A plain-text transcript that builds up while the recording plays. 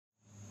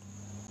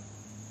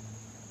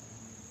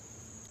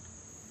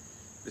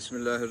بسم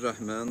الله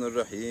الرحمن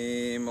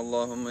الرحيم.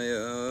 اللهم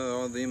يا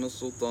عظيم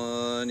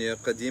السلطان، يا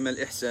قديم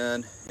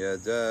الإحسان، يا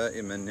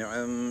دائم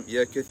النعم،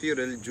 يا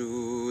كثير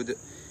الجود،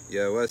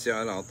 يا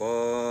واسع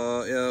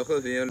العطاء، يا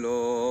خفي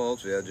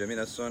اللطف، يا جميل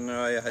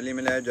الصنع، يا حليم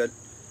الأجل.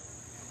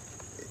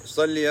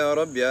 صل يا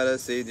ربي على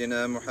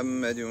سيدنا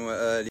محمد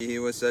وآله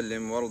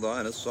وسلم، وارض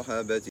عن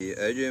الصحابة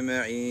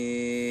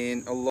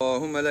أجمعين.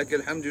 اللهم لك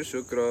الحمد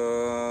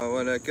شكرا،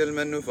 ولك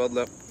المن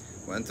فضلا،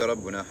 وأنت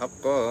ربنا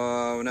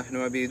حقا، ونحن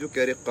عبيدك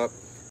رقا،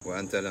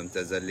 وأنت لم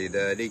تزل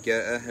لذلك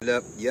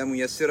أهلا. يا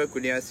ميسر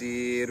كل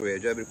عسير، ويا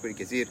جابر كل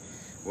كثير،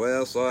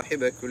 ويا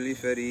صاحب كل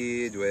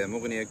فريد، ويا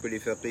مغني كل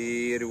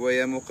فقير،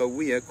 ويا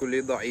مقوي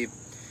كل ضعيف،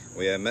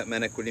 ويا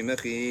مأمن كل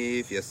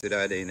مخيف، يسر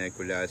علينا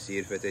كل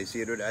عسير،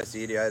 فتيسير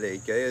العسير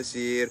عليك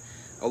يسير.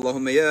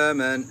 اللهم يا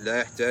من لا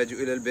يحتاج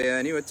إلى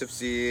البيان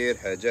والتفسير،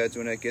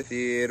 حاجاتنا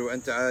كثير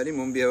وأنت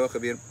عالم بها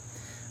وخبير.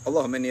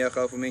 اللهم إني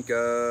أخاف منك،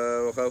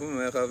 وأخاف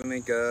مما يخاف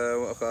منك،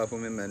 وأخاف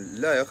ممن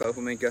لا يخاف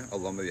منك.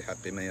 اللهم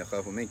بحق من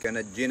يخاف منك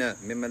نجنا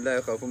ممن لا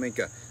يخاف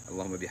منك.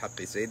 اللهم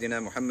بحق سيدنا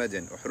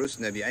محمد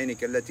احرسنا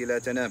بعينك التي لا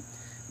تنام،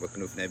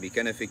 واكنفنا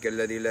بكنفك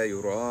الذي لا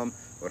يرام،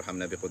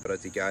 وارحمنا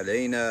بقدرتك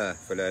علينا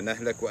فلا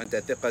نهلك، وأنت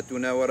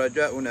ثقتنا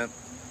ورجاؤنا.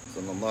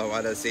 صلى الله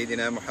على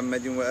سيدنا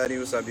محمد وآله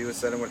وصحبه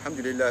وسلم، والحمد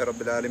لله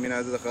رب العالمين،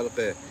 عدد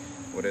خلقه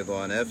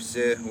ورضا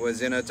نفسه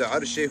وزنة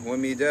عرشه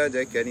ومداد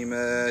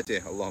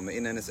كلماته. اللهم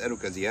إنا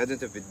نسألك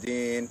زيادة في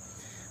الدين،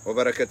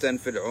 وبركة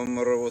في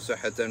العمر،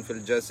 وصحة في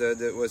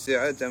الجسد،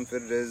 وسعة في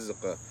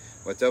الرزق،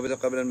 وتوبة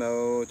قبل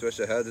الموت،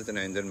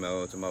 وشهادة عند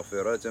الموت،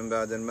 ومغفرة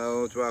بعد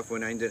الموت، وعفو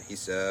عند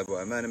الحساب،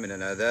 وأمان من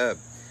العذاب،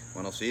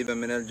 ونصيبا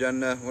من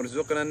الجنة،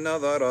 وارزقنا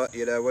النظر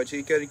إلى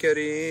وجهك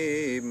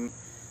الكريم.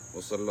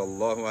 وصلى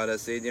الله على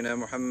سيدنا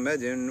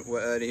محمد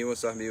وآله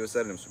وصحبه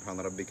وسلم. سبحان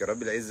ربك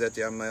رب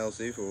العزة عما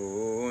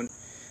يصفون،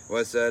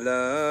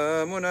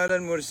 وسلام على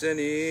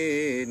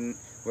المرسلين،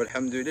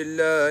 والحمد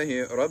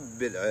لله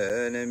رب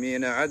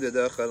العالمين،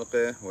 عدد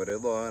خلقه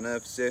ورضا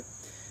نفسه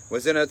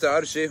وزنة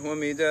عرشه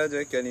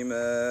ومداد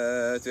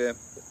كلماته.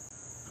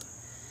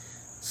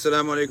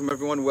 Assalamu alaikum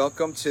everyone.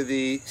 Welcome to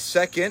the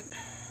second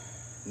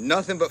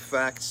Nothing But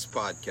Facts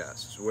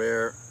podcast,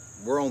 where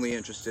we're only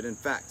interested in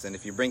facts. And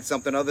if you bring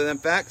something other than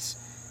facts,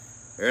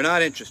 you're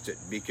not interested.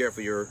 Be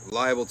careful, you're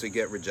liable to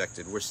get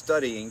rejected. We're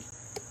studying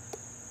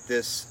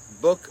this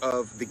book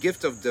of The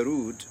Gift of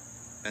Durud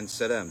and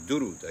Salam.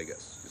 Durud, I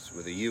guess, just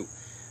with a U.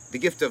 The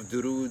Gift of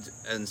Durud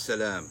and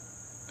Salam.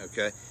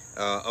 Okay?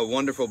 A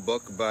wonderful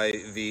book by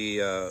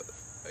the,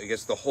 I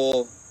guess, the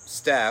whole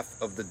staff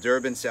of the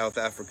Durban, South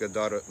Africa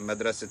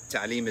Madrasa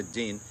Ta'lim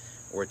ad-Din,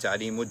 or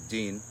Ta'lim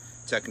ad-Din,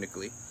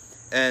 technically.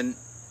 And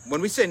when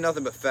we say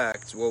nothing but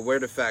facts, well, where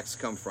do facts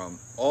come from?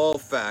 All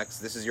facts,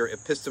 this is your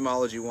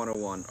epistemology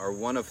 101, are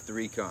one of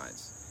three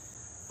kinds.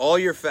 All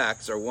your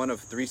facts are one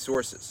of three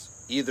sources,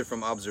 either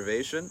from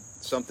observation,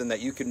 something that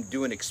you can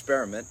do an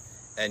experiment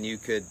and you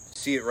could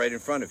see it right in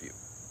front of you,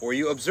 or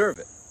you observe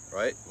it,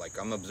 right? Like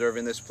I'm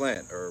observing this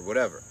plant or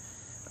whatever.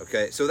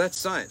 Okay, so that's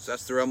science.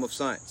 That's the realm of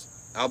science.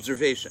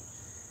 Observation.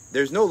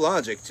 There's no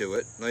logic to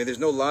it. Like,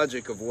 there's no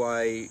logic of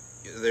why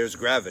there's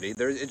gravity.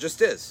 It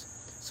just is.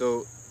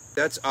 So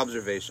that's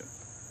observation.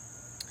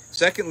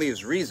 Secondly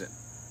is reason.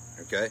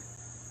 Okay?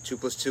 2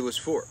 + 2 is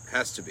 4.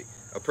 Has to be.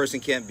 A person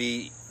can't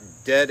be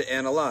dead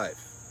and alive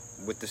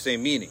with the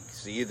same meaning.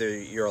 So either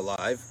you're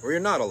alive or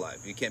you're not alive.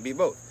 You can't be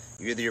both.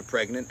 Either you're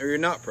pregnant or you're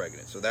not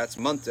pregnant. So that's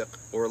mantiq,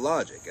 or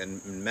logic.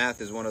 And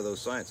math is one of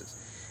those sciences.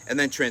 And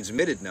then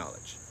transmitted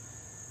knowledge.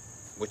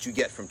 What you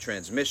get from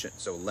transmission.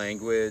 So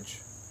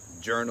language,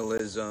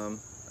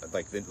 journalism,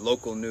 like the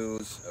local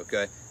news,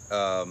 okay?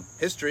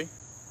 History,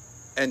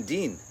 and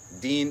deen.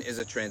 Deen is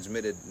a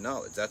transmitted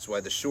knowledge. That's why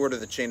the shorter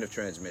the chain of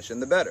transmission,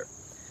 the better.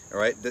 All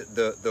right?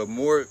 The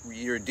more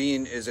your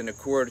deen is in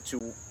accord to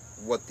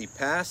what the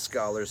past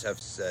scholars have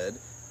said,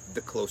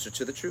 the closer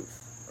to the truth.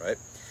 Right?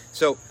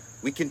 So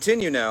we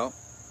continue now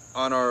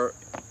on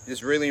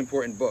this really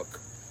important book,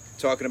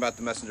 talking about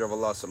the Messenger of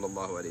Allah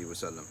sallallahu alaihi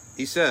wasallam.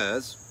 He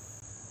says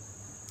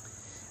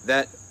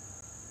that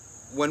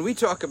when we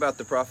talk about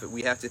the Prophet,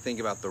 we have to think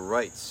about the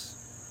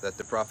rights that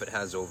the Prophet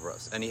has over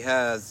us. And he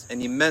has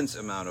an immense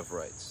amount of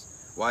rights.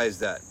 Why is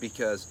that?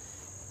 Because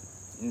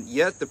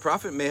yet the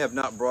Prophet may have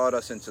not brought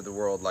us into the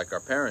world like our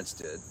parents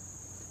did,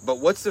 but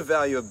what's the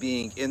value of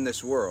being in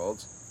this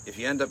world if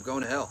you end up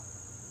going to hell,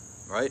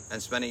 right?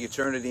 And spending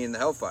eternity in the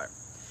hellfire?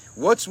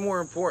 What's more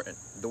important,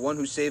 the one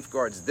who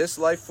safeguards this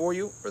life for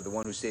you, or the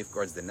one who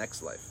safeguards the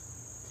next life?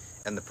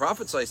 And the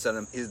Prophet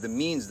ﷺ is the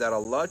means that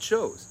Allah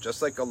chose,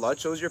 just like Allah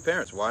chose your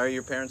parents. Why are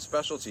your parents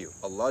special to you?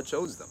 Allah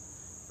chose them,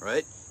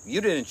 right?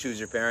 You didn't choose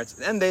your parents,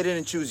 and they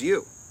didn't choose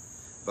you.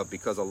 But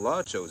because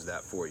Allah chose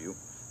that for you,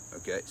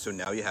 okay, so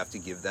now you have to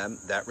give them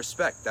that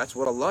respect. That's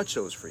what Allah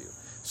chose for you.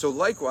 So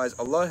likewise,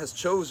 Allah has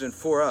chosen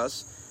for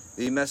us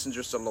the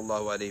Messenger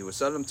sallallahu alaihi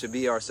wasallam to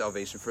be our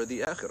salvation for the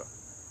akhirah.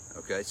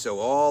 Okay, so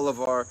all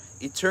of our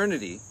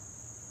eternity,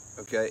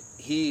 okay,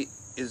 he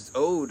is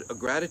owed a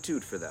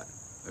gratitude for that.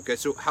 Okay,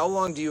 so how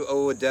long do you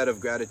owe a debt of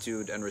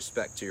gratitude and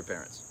respect to your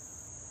parents?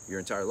 Your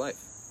entire life,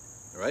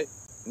 right?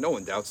 No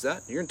one doubts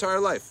that. Your entire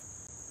life.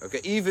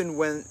 Okay, even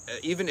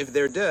if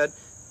they're dead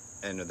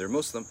and they're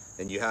Muslim,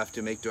 then you have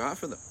to make dua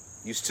for them.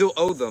 You still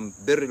owe them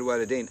birr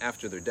al-walidain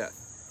after their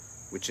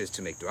death, which is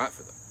to make dua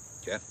for them.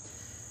 Okay?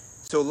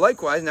 So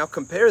likewise, now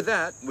compare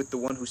that with the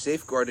one who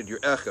safeguarded your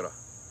akhirah.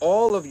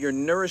 All of your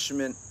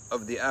nourishment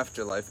of the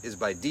afterlife is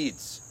by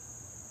deeds.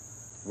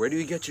 Where do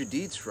you get your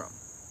deeds from?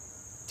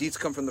 Deeds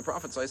come from the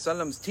Prophet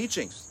ﷺ's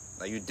teachings.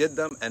 Now you did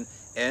them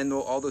and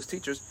all those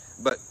teachers,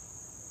 but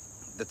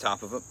the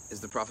top of them is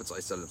the Prophet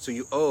ﷺ. So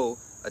you owe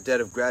a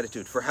debt of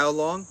gratitude. For how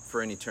long?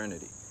 For an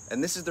eternity.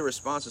 And this is the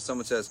response if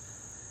someone says,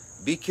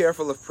 be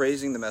careful of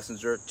praising the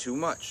messenger too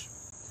much.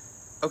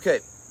 Okay,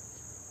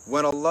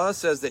 when Allah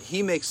says that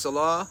He makes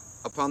salah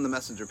upon the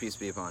messenger, peace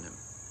be upon him,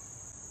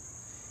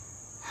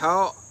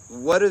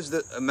 what is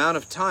the amount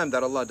of time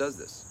that Allah does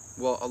this?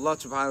 Well, Allah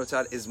subhanahu wa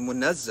ta'ala is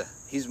munazzah.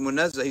 He's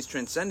munazzah, He's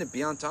transcendent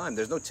beyond time.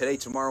 There's no today,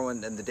 tomorrow,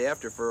 and the day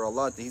after for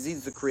Allah.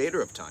 He's the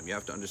creator of time. You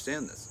have to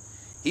understand this.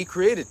 He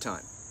created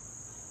time.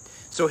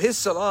 So His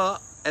salah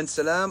and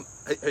salam,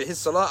 His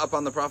salah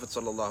upon the Prophet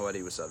sallallahu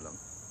alaihi wasallam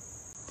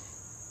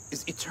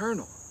is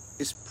eternal,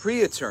 is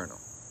pre-eternal.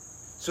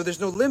 So there's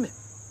no limit.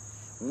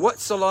 What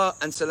salah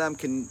and salam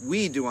can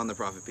we do on the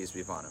Prophet, peace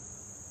be upon him?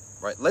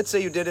 Right? Let's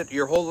say you did it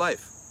your whole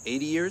life,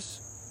 80 years.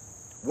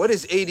 What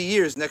is 80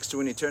 years next to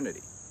an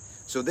eternity?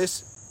 So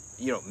this,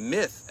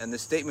 myth and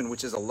this statement,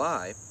 which is a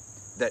lie,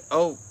 that,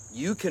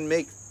 you can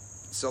make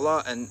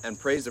salah and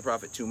praise the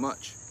Prophet too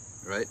much,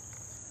 right?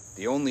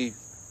 The only,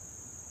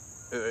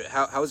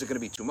 how is it going to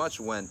be too much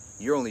when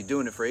you're only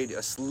doing it for 80,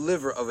 a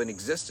sliver of an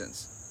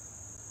existence,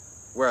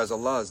 whereas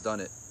Allah has done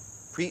it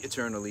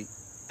pre-eternally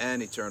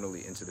and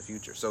eternally into the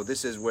future. So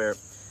this is where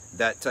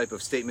that type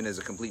of statement is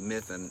a complete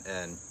myth,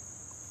 and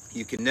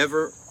you can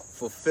never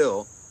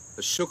fulfill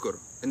the shukr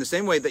in the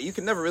same way that you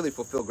can never really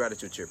fulfill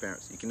gratitude to your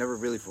parents. You can never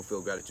really fulfill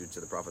gratitude to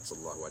the Prophet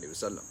sallallahu alaihi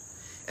wasallam.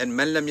 And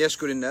man lam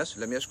yashkur nas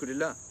lam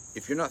yashkurillah.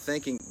 If you're not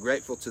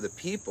grateful to the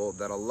people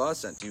that Allah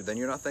sent to you, then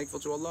you're not thankful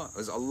to Allah,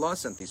 because Allah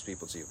sent these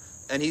people to you,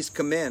 and He's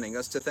commanding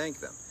us to thank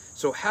them.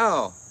 So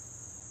how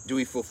do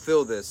we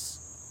fulfill this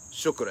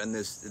shukr and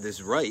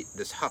this right,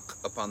 this haqq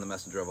upon the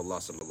Messenger of Allah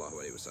sallallahu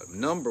alaihi wasallam?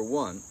 Number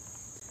one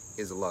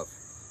is love.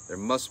 There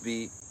must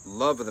be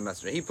love of the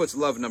Messenger. He puts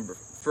love number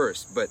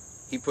first, but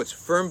He puts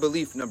firm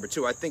belief number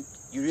two. I think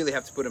you really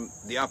have to put him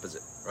the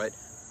opposite, right?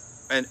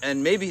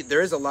 And maybe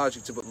there is a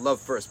logic to put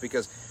love first,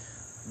 because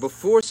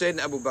before Sayyidina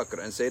Abu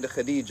Bakr and Sayyidina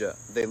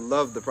Khadija, they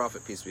loved the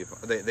Prophet, peace be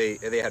upon him.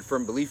 They had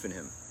firm belief in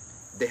him.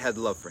 They had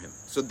love for him.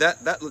 So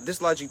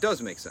this logic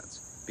does make sense,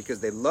 because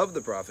they loved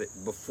the Prophet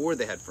before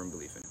they had firm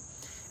belief in him.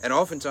 And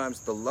oftentimes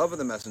the love of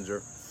the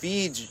Messenger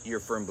feeds your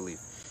firm belief.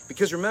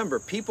 Because remember,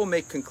 people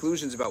make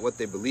conclusions about what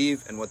they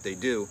believe and what they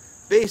do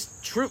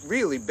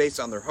really based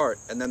on their heart,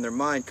 and then their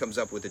mind comes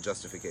up with a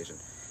justification.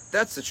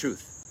 That's the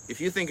truth. If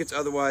you think it's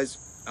otherwise,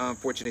 I'm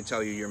fortunate to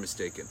tell you, you're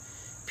mistaken.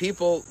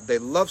 People, they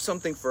love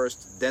something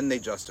first, then they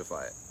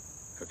justify it.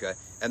 Okay?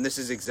 And this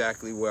is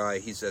exactly why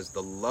he says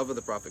the love of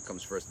the Prophet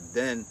comes first,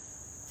 then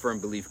firm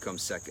belief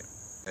comes second.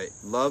 Okay?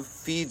 Love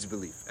feeds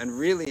belief. And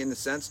really, in a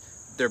sense,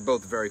 they're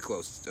both very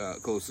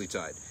closely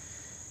tied.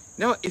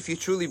 Now, if you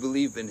truly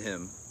believe in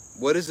him,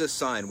 what is the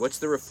sign? What's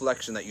the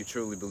reflection that you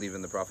truly believe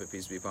in the Prophet,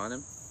 peace be upon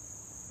him?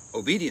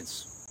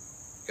 Obedience.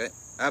 Okay?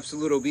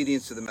 Absolute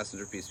obedience to the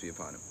Messenger, peace be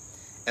upon him.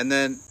 And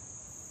then,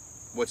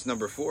 what's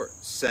number 4?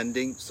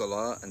 Sending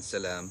salah and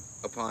salam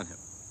upon him.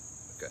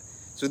 Okay?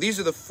 So these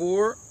are the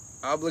 4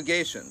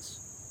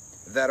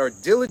 obligations that are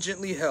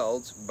diligently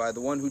held by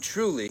the one who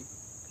truly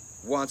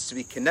wants to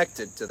be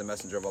connected to the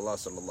Messenger of Allah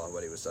sallallahu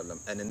alaihi wasallam.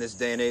 And in this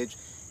day and age,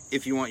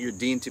 if you want your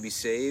deen to be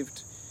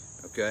saved,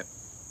 okay,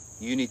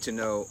 you need to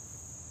know,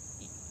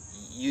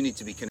 you need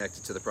to be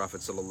connected to the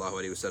Prophet sallallahu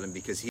alaihi wasallam,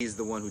 because he's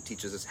the one who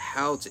teaches us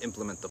how to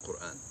implement the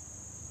Quran.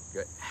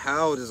 Okay?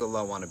 How does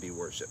Allah want to be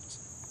worshipped?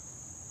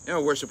 You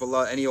don't worship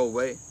Allah any old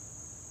way,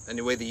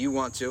 any way that you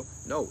want to.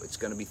 No, it's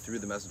going to be through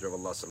the Messenger of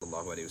Allah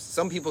sallallahu alaihi wasallam.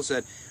 Some people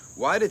said,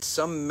 why did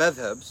some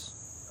madhabs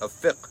of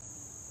fiqh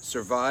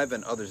survive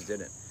and others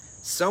didn't?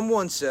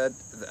 Someone said,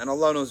 and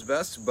Allah knows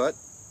best, but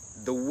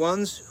the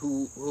ones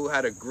who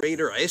had a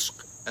greater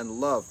ishq and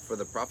love for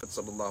the Prophet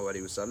sallallahu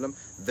alaihi wasallam,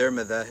 their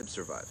madhahib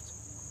survived.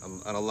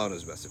 And Allah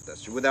knows best if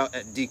that's true, without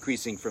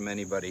decreasing from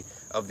anybody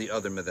of the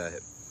other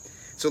madhahib.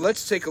 So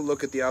let's take a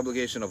look at the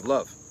obligation of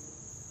love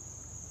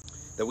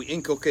that we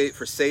inculcate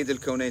for Sayyid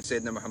al-Kawnayn,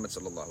 Sayyidina Muhammad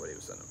sallallahu alaihi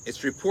wasallam.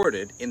 It's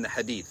reported in the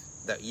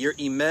hadith that your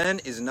iman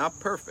is not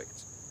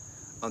perfect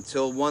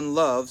until one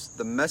loves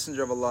the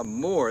Messenger of Allah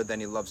more than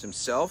he loves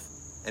himself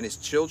and his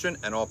children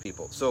and all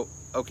people. So,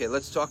 okay,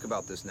 let's talk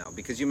about this now,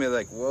 because you may be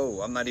like,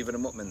 whoa, I'm not even a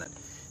mu'min then.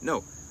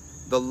 No,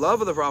 the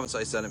love of the Prophet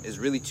ﷺ is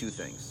really 2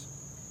 things.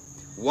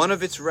 One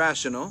of it's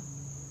rational,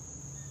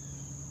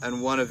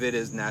 and one of it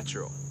is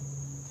natural.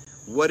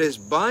 What is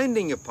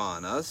binding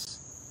upon us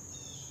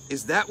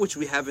is that which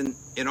we have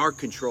in our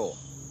control,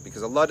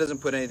 because Allah doesn't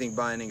put anything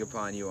binding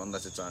upon you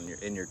unless it's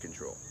in your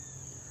control.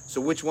 So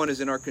which one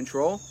is in our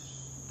control?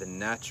 The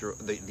natural,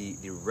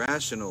 the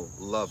rational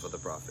love of the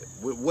Prophet.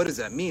 What does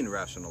that mean,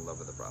 rational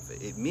love of the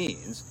Prophet? It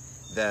means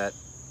that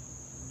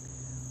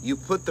you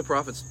put the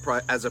Prophet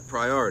as a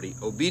priority,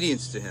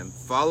 obedience to him,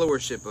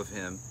 followership of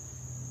him,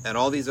 and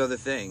all these other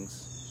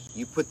things,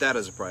 you put that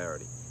as a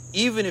priority.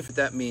 Even if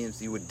that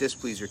means you would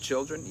displease your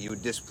children, you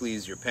would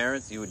displease your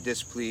parents, you would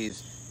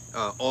displease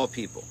all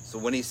people. So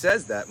when he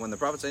says that, when the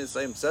Prophet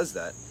ﷺ says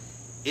that,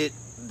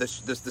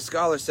 the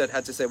scholar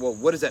had to say, well,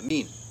 what does that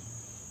mean?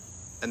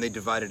 And they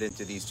divided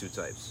into these two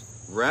types.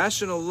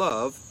 Rational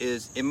love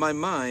is, in my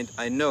mind,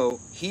 I know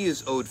he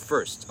is owed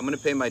first. I'm going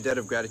to pay my debt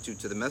of gratitude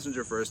to the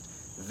messenger first,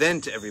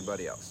 then to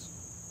everybody else.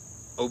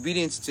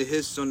 Obedience to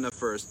his sunnah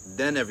first,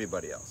 then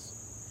everybody else.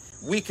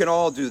 We can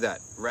all do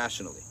that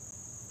rationally.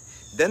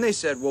 Then they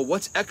said, well,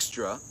 what's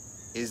extra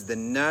is the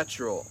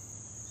natural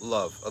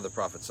love of the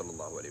Prophet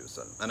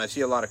ﷺ. And I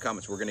see a lot of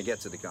comments. We're going to get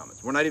to the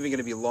comments. We're not even going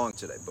to be long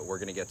today, but we're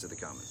going to get to the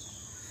comments.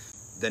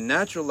 The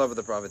natural love of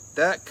the Prophet,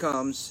 that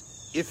comes,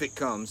 if it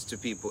comes to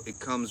people, it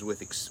comes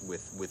with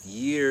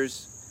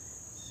years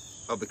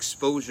of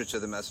exposure to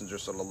the Messenger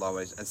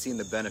ﷺ and seeing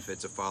the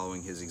benefits of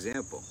following his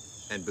example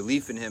and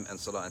belief in him and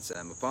salat and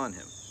salam upon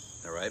him.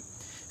 All right?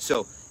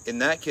 So in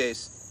that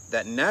case,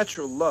 that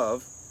natural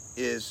love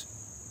is,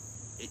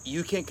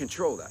 you can't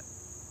control that,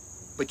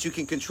 but you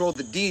can control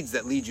the deeds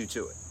that lead you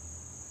to it.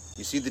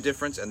 You see the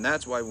difference? And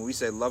that's why when we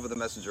say love of the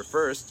messenger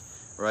first,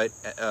 right,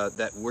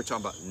 that we're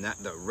talking about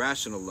the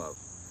rational love,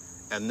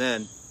 and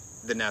then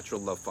the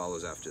natural love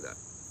follows after that.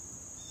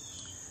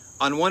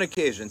 On one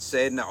occasion,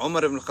 Sayyidina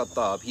Umar ibn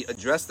Khattab, he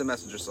addressed the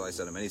Messenger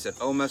ﷺ, and he said,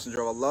 "O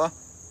Messenger of Allah,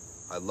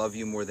 I love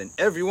you more than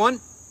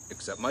everyone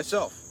except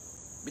myself."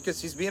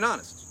 Because he's being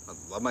honest. I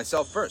love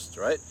myself first,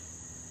 right?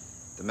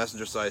 The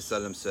Messenger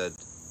ﷺ said,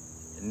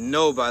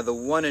 "No, by the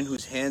one in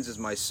whose hands is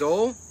my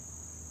soul,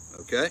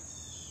 okay,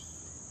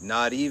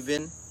 not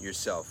even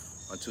yourself,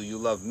 until you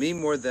love me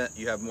more than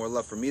you have more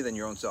love for me than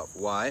your own self."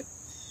 Why?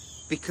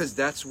 Because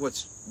that's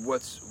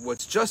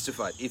what's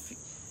justified. If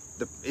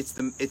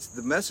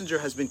the messenger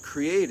has been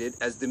created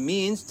as the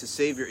means to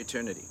save your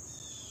eternity.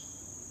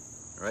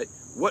 All right?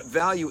 What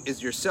value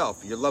is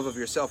yourself, your love of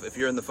yourself, if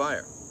you're in the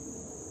fire?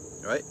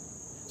 All right?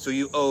 So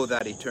you owe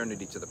that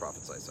eternity to the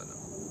Prophet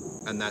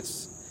ﷺ.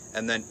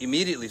 And then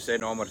immediately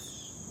Sayyidina Umar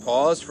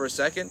paused for a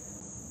second,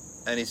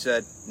 and he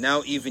said,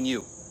 "Now even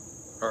you,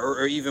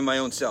 or even my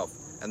own self."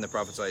 And the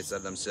Prophet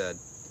ﷺ said,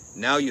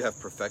 "Now you have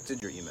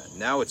perfected your iman.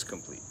 Now it's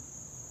complete."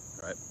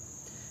 All right?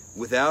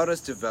 Without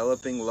us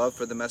developing love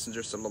for the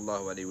Messenger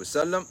sallallahu alaihi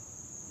wasallam,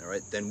 all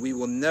right, then we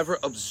will never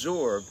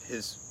absorb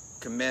his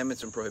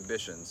commandments and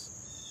prohibitions,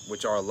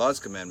 which are Allah's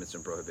commandments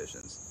and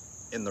prohibitions,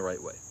 in the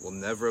right way. We'll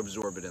never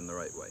absorb it in the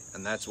right way.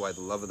 And that's why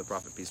the love of the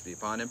Prophet, peace be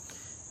upon him,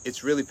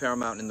 it's really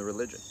paramount in the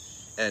religion.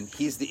 And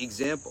he's the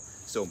example.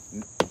 So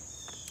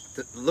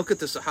look at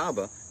the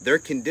Sahaba. Their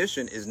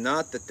condition is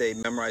not that they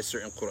memorize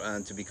certain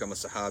Quran to become a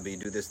Sahabi,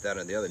 do this, that,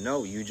 and the other.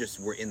 No, you just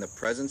were in the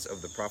presence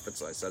of the Prophet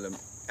ﷺ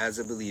as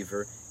a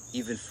believer,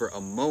 even for a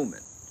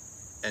moment,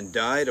 and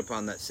died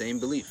upon that same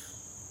belief.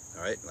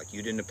 All right? Like,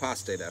 you didn't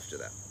apostate after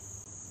that.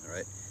 All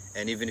right?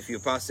 And even if you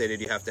apostated,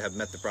 you have to have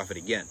met the Prophet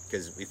again.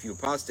 Because if you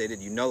apostated,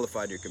 you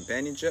nullified your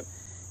companionship.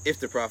 If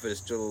the Prophet is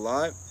still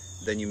alive,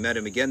 then you met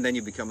him again, then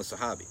you become a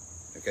Sahabi.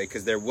 Okay?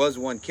 Because there was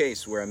one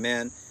case where a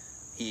man,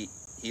 he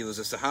was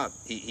a Sahab.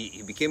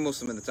 He became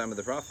Muslim in the time of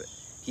the Prophet.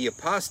 He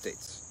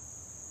apostates.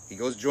 He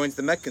goes, joins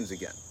the Meccans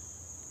again.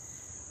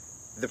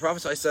 The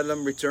Prophet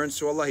ﷺ returns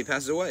to Allah. He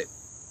passes away.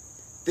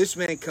 This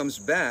man comes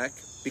back,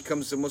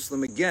 becomes a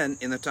Muslim again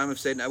in the time of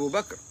Sayyidina Abu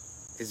Bakr.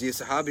 Is he a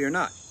Sahabi or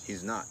not?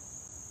 He's not.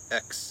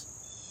 X.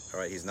 All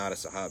right, he's not a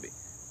Sahabi.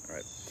 All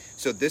right.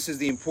 So this is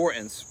the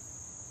importance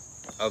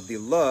of the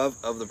love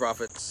of the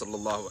Prophet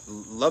sallallahu,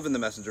 love in the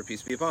Messenger,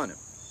 peace be upon him.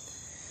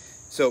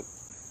 So,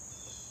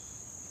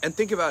 and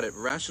think about it,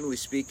 rationally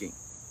speaking,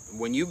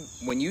 when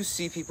you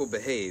see people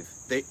behave,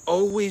 they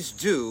always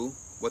do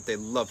what they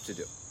love to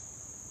do.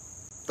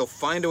 They'll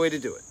find a way to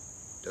do it.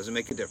 Doesn't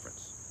make a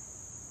difference.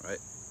 Right?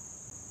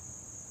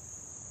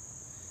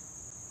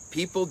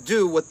 People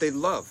do what they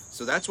love.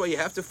 So that's why you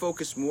have to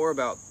focus more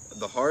about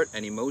the heart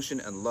and emotion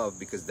and love,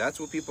 because that's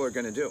what people are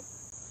going to do.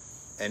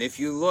 And if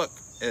you look,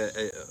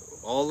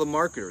 all the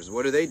marketers,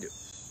 what do?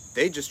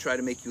 They just try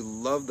to make you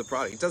love the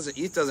product. It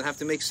doesn't have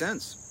to make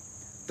sense.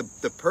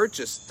 The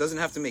purchase doesn't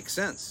have to make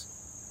sense,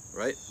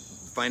 right?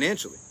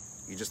 Financially,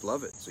 you just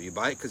love it. So you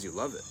buy it because you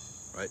love it,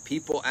 right?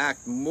 People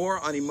act more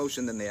on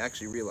emotion than they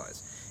actually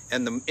realize.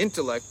 And the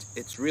intellect,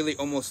 it's really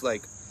almost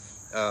like,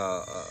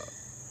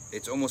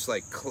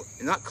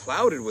 not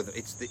clouded with,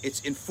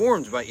 it's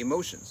informed by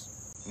emotions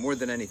more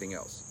than anything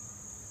else.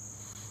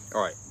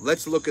 All right,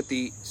 let's look at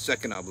the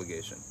second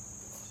obligation.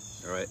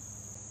 All right,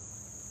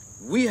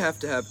 we have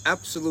to have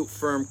absolute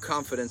firm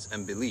confidence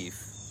and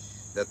belief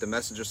that the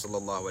Messenger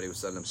sallallahu alaihi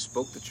wasallam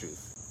spoke the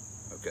truth,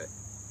 okay,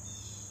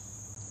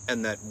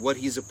 and that what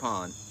he's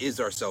upon is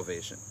our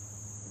salvation.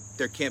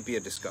 There can't be a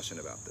discussion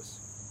about this,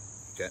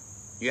 okay?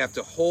 You have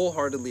to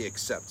wholeheartedly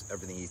accept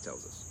everything he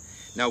tells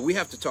us. Now, we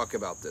have to talk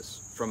about this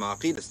from an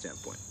Aqidah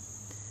standpoint.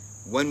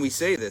 When we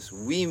say this,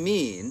 we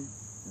mean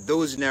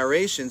those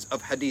narrations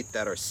of hadith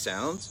that are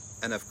sound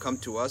and have come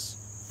to us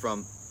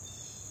from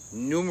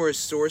numerous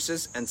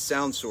sources and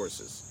sound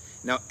sources.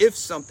 Now, if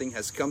something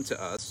has come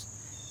to us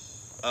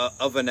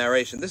of a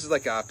narration, this is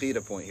like an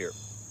aqidah point here,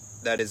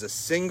 that is a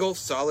single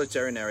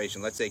solitary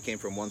narration, let's say it came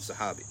from one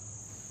sahabi,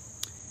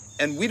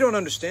 and we don't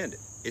understand it,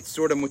 it's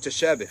sort of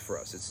mutashabih for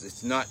us,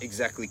 it's not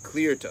exactly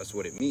clear to us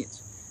what it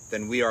means,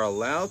 then we are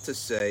allowed to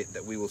say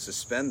that we will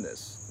suspend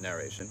this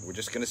narration. We're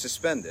just going to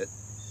suspend it.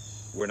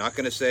 We're not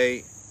going to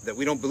say that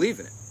we don't believe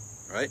in it,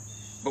 right?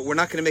 But we're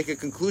not going to make a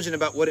conclusion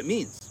about what it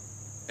means,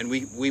 and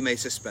we may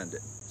suspend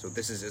it. So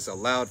this is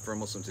allowed for a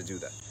Muslim to do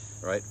that,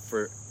 right?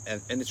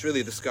 And it's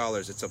really the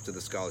scholars, it's up to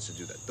the scholars to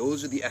do that.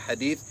 Those are the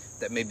ahadith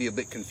that may be a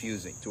bit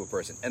confusing to a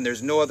person. And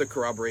there's no other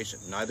corroboration,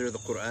 neither in the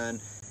Quran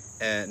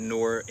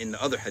nor in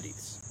the other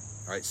hadiths.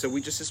 All right, so we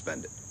just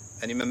suspend it.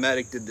 And Imam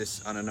Malik did this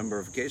on a number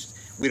of occasions.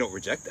 We don't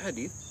reject the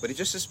hadith, but he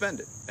just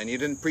suspended, and he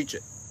didn't preach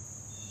it.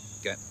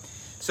 Okay?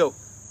 So,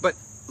 but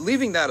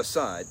leaving that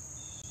aside,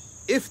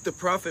 if the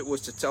Prophet was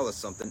to tell us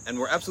something, and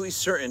we're absolutely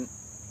certain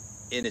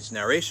in its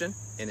narration,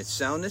 in its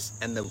soundness,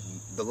 and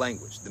the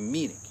language, the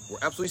meaning, we're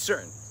absolutely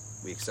certain,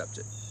 we accept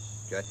it.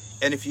 Okay?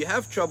 And if you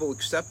have trouble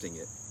accepting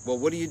it, well,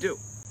 what do you do?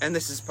 And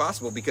this is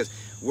possible because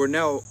we're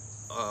now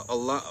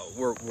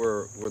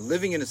we're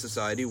living in a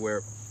society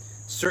where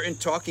certain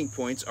talking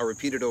points are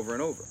repeated over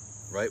and over,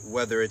 right?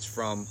 Whether it's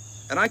from,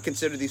 and I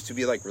consider these to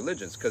be like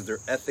religions because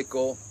they're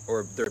ethical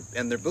or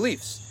they're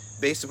beliefs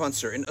based upon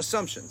certain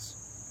assumptions.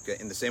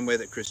 Okay, in the same way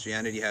that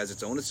Christianity has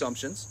its own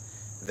assumptions,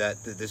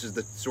 that this is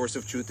the source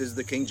of truth is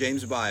the King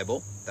James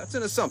Bible. That's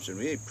an assumption.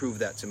 We ain't proved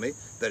that to me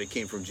that it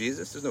came from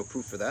Jesus. There's no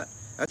proof for that.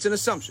 That's an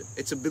assumption.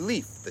 It's a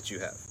belief that you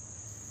have,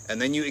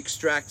 and then you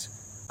extract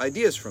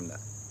ideas from that.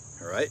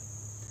 All right.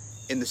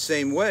 In the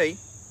same way,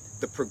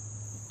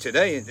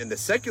 today in the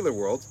secular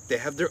world, they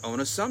have their own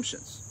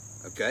assumptions.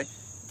 Okay,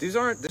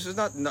 this is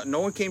not no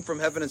one came from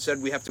heaven and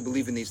said we have to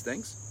believe in these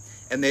things,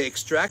 and they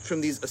extract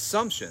from these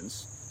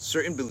assumptions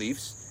certain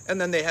beliefs, and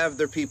then they have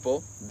their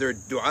people, their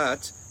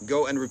du'at,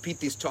 go and repeat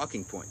these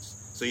talking points.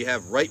 So you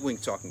have right-wing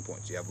talking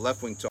points, you have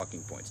left-wing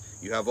talking points,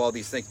 you have all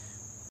these things,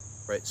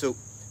 right? So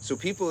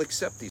people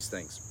accept these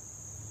things.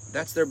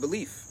 That's their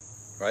belief,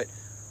 right?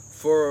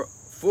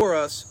 For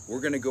us, we're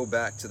going to go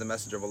back to the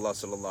Messenger of Allah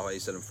sallallahu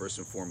alaihi wasallam first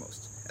and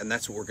foremost, and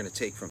that's what we're going to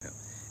take from him.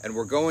 And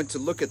we're going to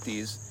look at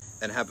these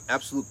and have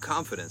absolute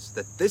confidence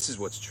that this is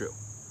what's true.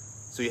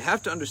 So you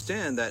have to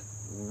understand that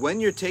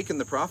when you're taking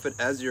the Prophet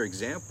as your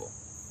example,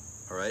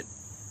 all right,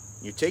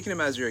 you're taking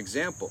him as your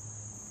example,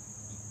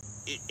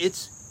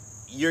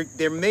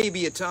 there may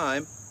be a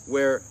time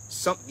where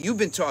you've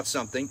been taught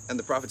something and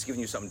the Prophet's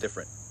giving you something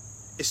different.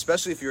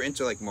 Especially if you're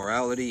into like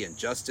morality and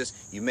justice,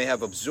 you may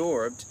have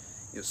absorbed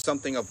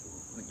something of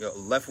a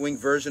left-wing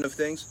version of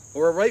things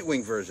or a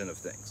right-wing version of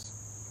things.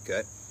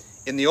 Okay?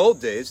 In the old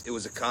days, it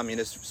was a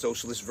communist,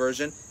 socialist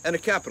version and a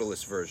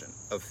capitalist version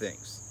of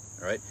things.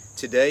 All right?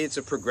 Today, it's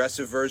a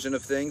progressive version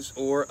of things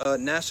or a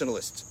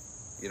nationalist,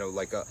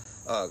 like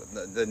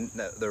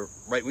the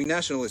right-wing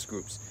nationalist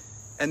groups.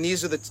 And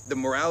these are the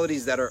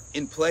moralities that are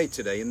in play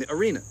today in the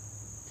arena.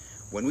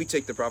 When we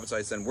take the Prophet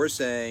ﷺ, we're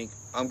saying,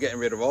 I'm getting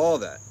rid of all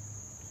that.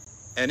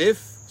 And if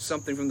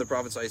something from the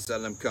Prophet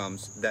ﷺ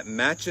comes that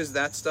matches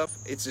that stuff,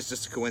 it's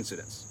just a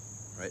coincidence,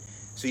 right?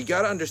 So you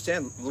got to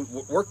understand,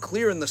 we're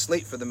clearing the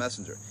slate for the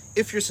messenger.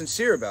 If you're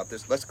sincere about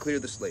this, let's clear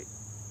the slate.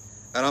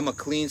 And I'm a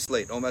clean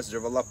slate. O Messenger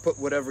of Allah, put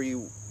whatever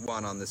you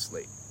want on this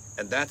slate.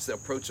 And that's the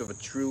approach of a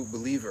true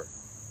believer,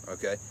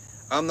 okay?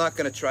 I'm not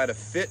going to try to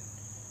fit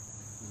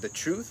the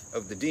truth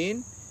of the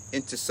deen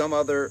into some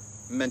other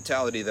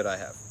mentality that I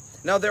have.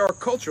 Now, there are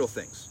cultural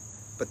things,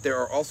 but there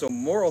are also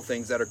moral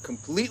things that are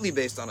completely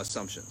based on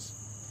assumptions.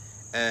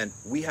 And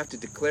we have to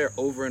declare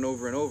over and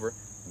over and over,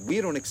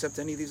 we don't accept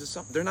any of these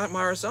assumptions. They're not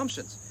our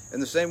assumptions. In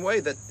the same way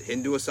that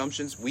Hindu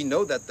assumptions, we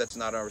know that that's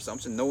not our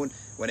assumption. No one,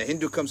 when a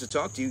Hindu comes to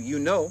talk to you, you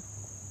know,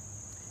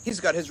 he's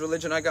got his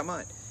religion, I got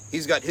mine.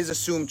 He's got his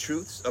assumed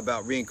truths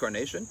about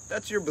reincarnation.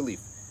 That's your belief.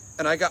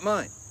 And I got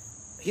mine.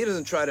 He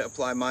doesn't try to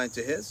apply mine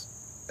to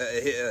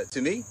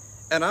to me,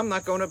 and I'm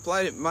not going to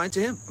apply mine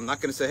to him. I'm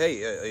not going to say,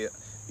 hey,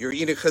 you're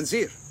eating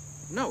khanzir.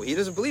 No, he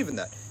doesn't believe in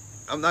that.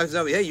 I'm not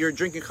going to say, hey, you're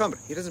drinking khamr.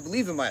 He doesn't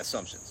believe in my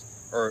assumptions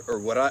or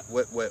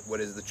what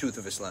is the truth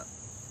of Islam.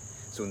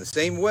 So in the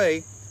same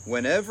way,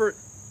 whenever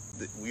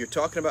you're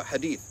talking about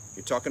hadith,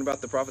 you're talking about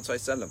the Prophet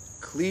ﷺ,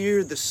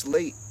 clear the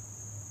slate.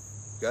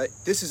 Okay?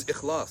 This is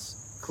ikhlas.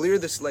 Clear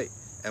the slate.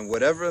 And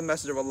whatever the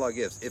Messenger of Allah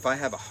gives, if I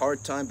have a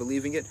hard time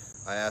believing it,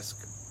 I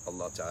ask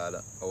Allah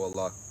Ta'ala, oh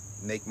Allah,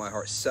 make my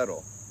heart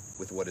settle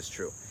with what is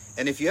true.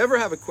 And if you ever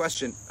have a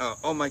question,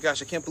 oh my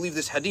gosh, I can't believe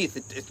this hadith,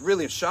 it's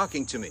really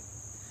shocking to me.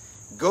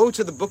 Go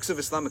to the books of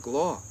Islamic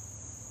law.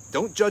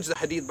 Don't judge the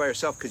hadith by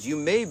yourself, because you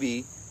may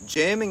be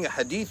jamming a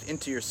hadith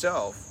into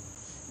yourself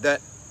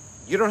that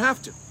you don't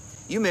have to.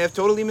 You may have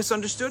totally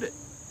misunderstood it.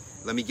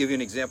 Let me give you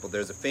an example.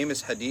 There's a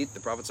famous hadith. The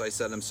Prophet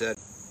ﷺ said,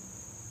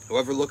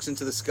 whoever looks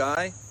into the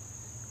sky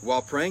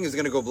while praying is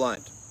going to go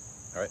blind.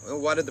 All right. Well,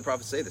 why did the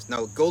Prophet say this?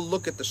 Now, go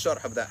look at the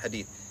sharh of that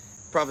hadith.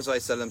 Prophet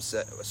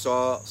ﷺ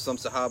saw some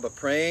Sahaba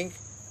praying,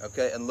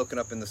 okay, and looking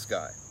up in the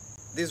sky.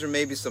 these are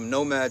maybe some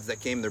nomads that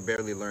came, they're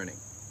barely learning.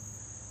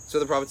 So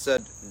the Prophet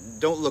said,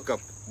 don't look up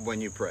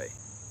when you pray.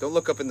 Don't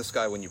look up in the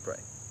sky when you pray.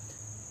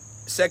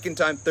 Second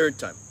time, third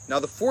time. Now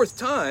the fourth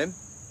time,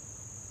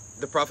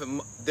 the Prophet,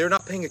 they're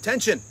not paying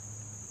attention,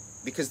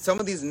 because some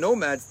of these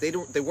nomads, they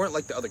weren't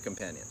like the other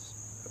companions.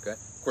 Okay?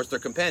 Of course, they're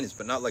companions,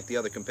 but not like the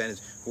other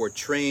companions who are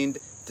trained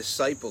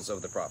disciples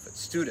of the Prophet,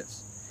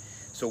 students.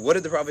 So what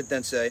did the Prophet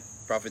then say?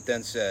 The Prophet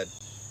then said,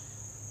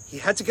 he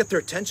had to get their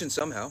attention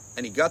somehow,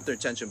 and he got their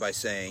attention by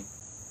saying,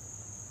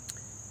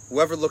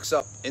 whoever looks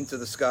up into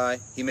the sky,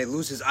 he may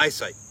lose his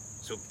eyesight.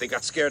 So they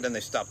got scared and they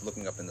stopped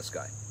looking up in the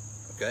sky.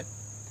 Okay?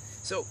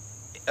 So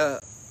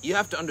you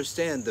have to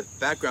understand the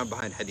background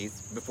behind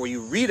hadith before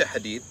you read a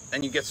hadith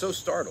and you get so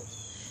startled.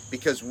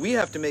 Because we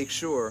have to make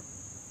sure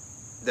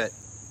that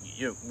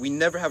we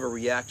never have a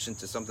reaction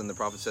to something the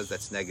Prophet says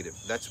that's negative.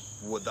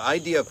 That's what the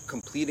idea of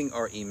completing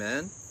our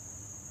iman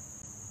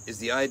is,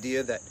 the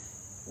idea that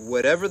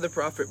whatever the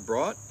Prophet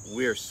brought,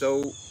 we're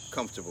so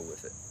comfortable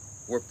with it.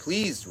 We're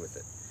pleased with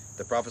it.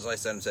 The Prophet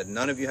ﷺ said,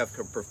 none of you have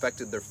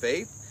perfected their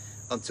faith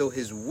until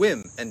his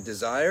whim and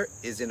desire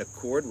is in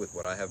accord with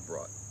what I have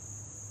brought.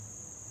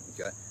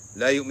 Okay?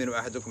 لا يؤمن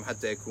أحدكم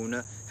حتى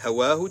يكون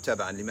هواه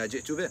تبعا لما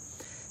جئت به.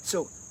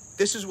 So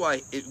this is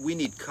why we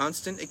need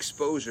constant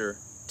exposure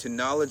to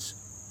knowledge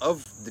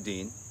of the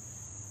deen,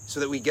 so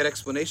that we get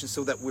explanation,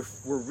 so that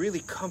we're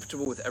really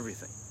comfortable with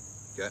everything.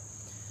 Okay?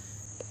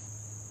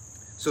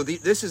 So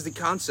this is the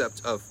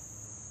concept of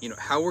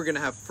how we're going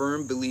to have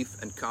firm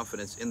belief and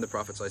confidence in the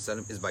Prophet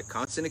ﷺ, is by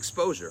constant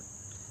exposure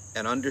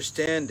and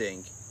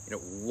understanding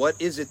what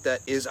is it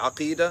that is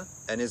aqeedah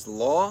and is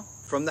law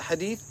from the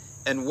hadith,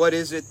 and what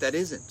is it that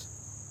isn't.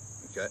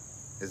 Okay?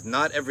 Because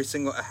not every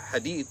single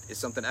hadith is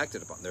something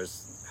acted upon.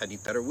 There's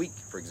hadith that are weak,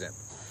 for example.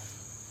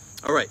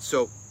 All right,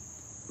 so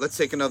let's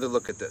take another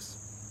look at this.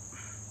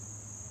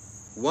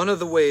 One of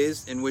the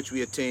ways in which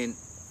we attain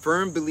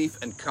firm belief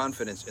and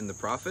confidence in the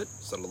Prophet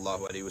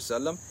sallallahu alaihi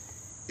wasallam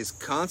is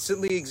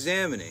constantly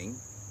examining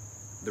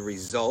the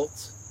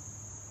result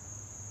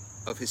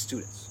of his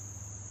students,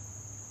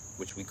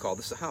 which we call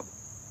the Sahaba,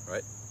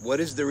 right? What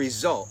is the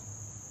result?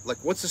 Like,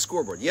 what's the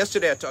scoreboard?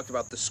 Yesterday I talked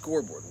about the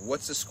scoreboard.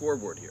 What's the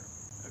scoreboard here?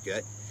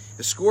 Okay?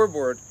 The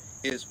scoreboard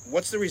is,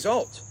 what's the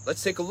result?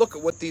 Let's take a look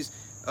at what these,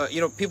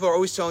 people are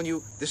always telling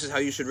you, this is how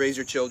you should raise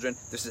your children,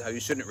 this is how you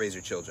shouldn't raise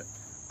your children.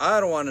 I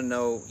don't want to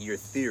know your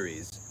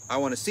theories. I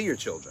want to see your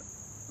children.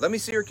 Let me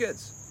see your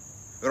kids.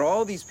 But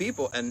all these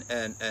people, and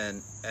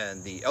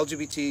the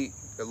LGBT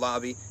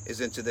lobby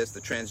is into this,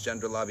 the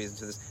transgender lobby is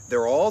into this,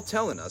 they're all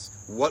telling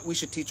us what we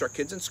should teach our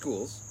kids in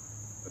schools,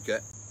 okay?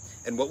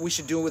 And what we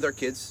should do with our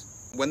kids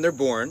when they're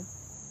born,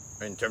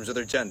 in terms of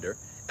their gender,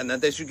 and then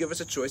they should give us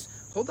a choice.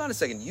 Hold on a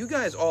second, you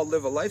guys all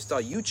live a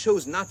lifestyle. You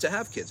chose not to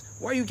have kids.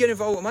 Why are you getting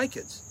involved with my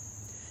kids?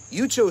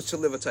 You chose to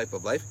live a type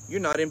of life. You're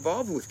not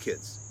involved with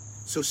kids.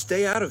 So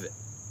stay out of it.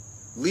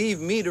 Leave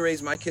me to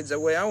raise my kids the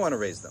way I want to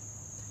raise them.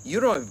 You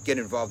don't get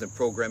involved in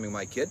programming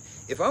my kid.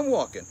 If I'm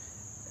walking,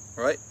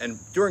 right, and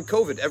during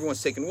COVID,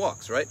 everyone's taking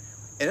walks, right?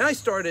 And I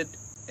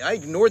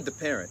ignored the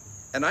parent,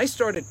 and I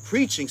started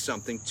preaching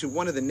something to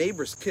one of the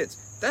neighbor's kids.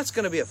 That's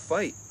going to be a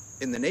fight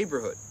in the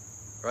neighborhood,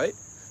 right?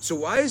 So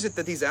why is it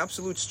that these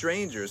absolute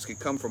strangers could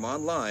come from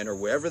online or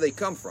wherever they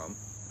come from,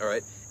 all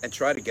right, and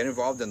try to get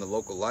involved in the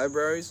local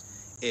libraries,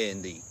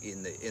 in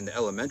the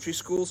elementary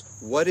schools?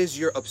 What is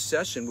your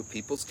obsession with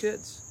people's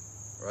kids,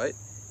 right?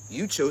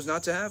 You chose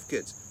not to have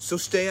kids, so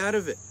stay out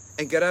of it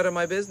and get out of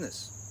my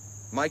business.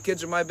 My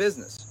kids are my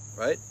business,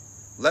 right?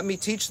 Let me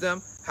teach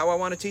them how I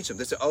want to teach them.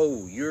 They say,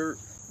 oh,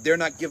 they're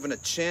not given a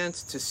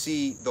chance to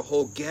see the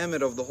whole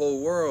gamut of the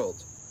whole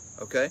world,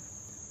 okay?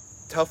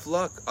 Tough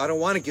luck. I don't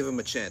want to give them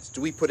a chance.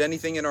 Do we put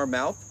anything in our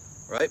mouth,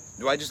 right?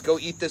 Do I just go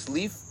eat this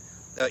leaf,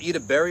 eat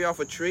a berry off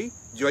a tree?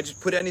 Do I just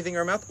put anything in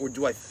our mouth, or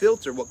do I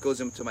filter what goes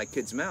into my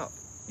kid's mouth?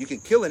 You can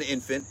kill an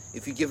infant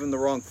if you give him the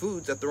wrong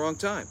foods at the wrong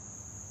time,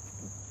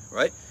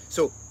 right?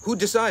 So who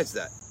decides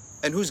that?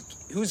 And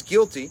who's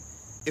guilty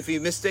if he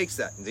mistakes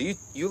that?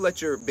 You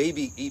let your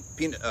baby eat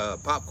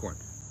popcorn,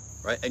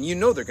 right? And you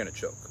know they're going to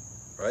choke,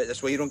 right?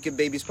 That's why you don't give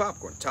babies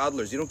popcorn.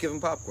 Toddlers, you don't give them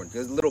popcorn,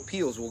 because the little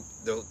peels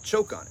they'll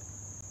choke on it,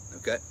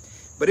 okay?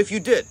 But if you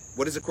did,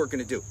 what is the court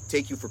going to do?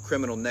 Take you for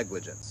criminal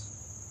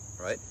negligence,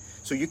 right?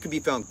 So you can be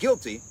found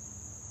guilty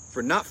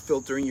for not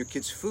filtering your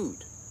kid's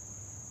food.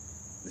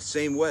 The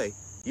same way,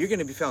 you're going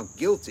to be found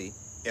guilty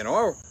in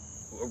our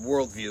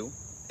worldview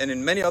and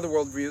in many other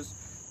worldviews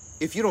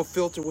if you don't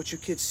filter what your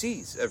kid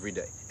sees every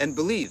day and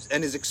believes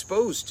and is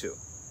exposed to.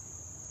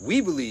 We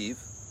believe,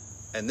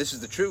 and this is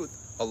the truth,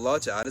 Allah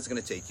Ta'ala is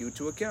going to take you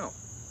into account.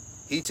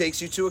 He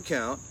takes you to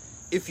account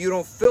if you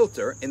don't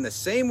filter in the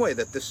same way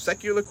that the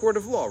secular court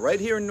of law right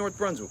here in North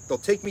Brunswick, they'll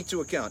take me to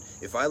account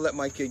if I let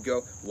my kid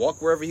go,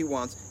 walk wherever he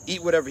wants,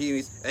 eat whatever he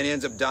needs, and he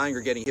ends up dying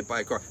or getting hit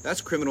by a car.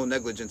 That's criminal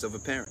negligence of a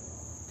parent.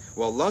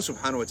 Well, Allah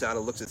subhanahu wa ta'ala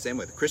looks at the same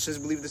way. The Christians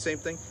believe the same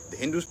thing. The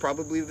Hindus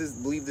probably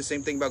believe the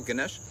same thing about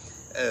Ganesh.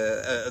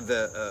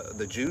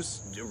 The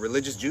Jews,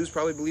 religious Jews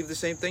probably believe the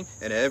same thing.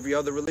 And every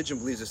other religion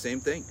believes the same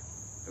thing.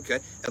 Okay?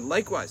 And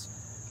likewise,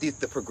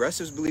 The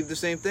progressives believe the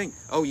same thing.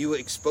 Oh, you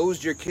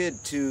exposed your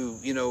kid to,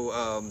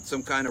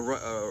 some kind of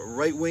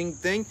right-wing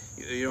thing.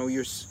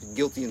 You're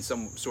guilty in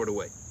some sort of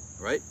way,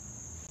 right?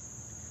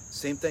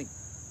 Same thing.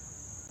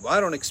 Well, I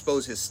don't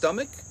expose his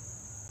stomach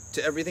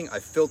to everything. I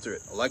filter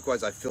it.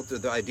 Likewise, I filter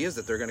the ideas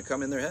that they're going to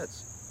come in their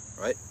heads,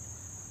 right?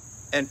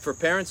 And for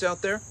parents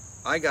out there,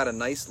 I got a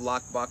nice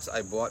lockbox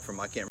I bought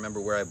from, I can't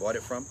remember where I bought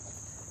it from.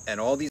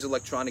 And all these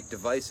electronic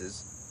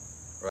devices,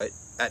 right?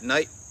 At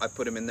night, I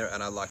put them in there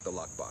and I lock the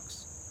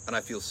lockbox. And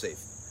I feel safe.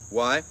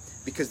 Why?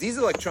 Because these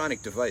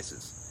electronic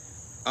devices,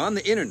 on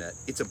the internet,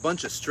 it's a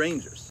bunch of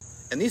strangers.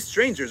 And these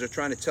strangers are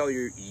trying to tell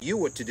you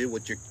what to do,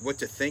 what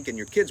to think, and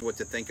your kids what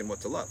to think and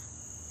what to love.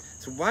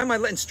 So why am I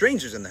letting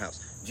strangers in the house?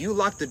 Do you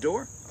lock the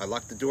door? I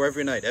lock the door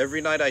every night. Every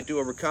night I do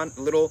a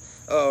little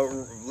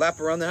lap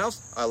around the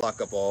house. I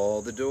lock up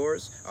all the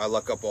doors. I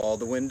lock up all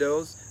the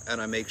windows. And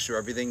I make sure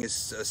everything is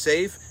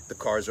safe. The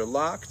cars are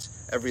locked.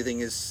 Everything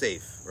is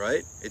safe,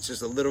 right? It's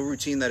just a little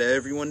routine that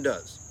everyone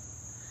does.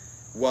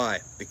 Why?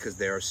 Because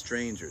they are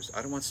strangers.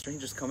 I don't want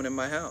strangers coming in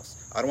my house.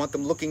 I don't want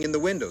them looking in the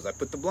windows. I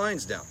put the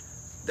blinds down.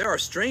 There are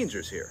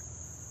strangers here.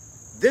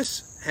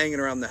 This hanging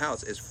around the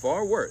house is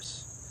far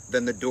worse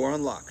than the door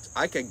unlocked.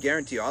 I can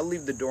guarantee you, I'll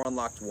leave the door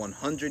unlocked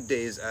 100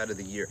 days out of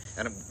the year.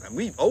 And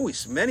we've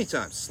always, many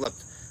times,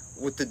 slept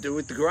with the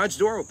garage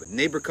door open.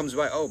 Neighbor comes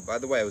by, oh, by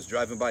the way, I was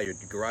driving by, your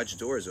garage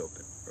door is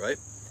open, right?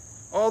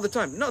 All the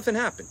time. Nothing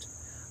happened.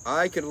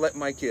 I could let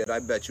my kid, I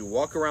bet you,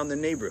 walk around the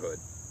neighborhood,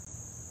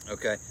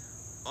 okay,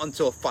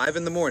 until 5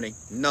 in the morning.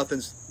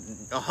 Nothing's,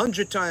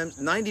 100 times,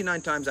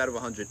 99 times out of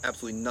 100,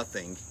 absolutely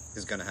nothing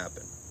is going to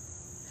happen.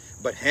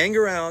 But hang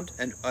around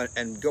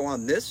and go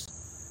on this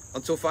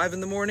until 5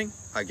 in the morning,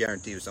 I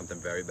guarantee you something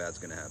very bad is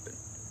going to happen,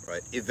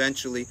 right?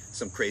 Eventually,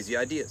 some crazy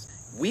ideas.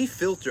 We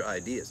filter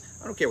ideas.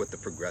 I don't care what the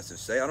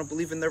progressives say. I don't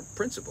believe in their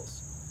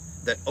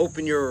principles. That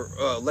open your,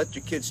 let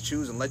your kids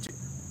choose and let you.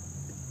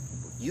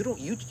 You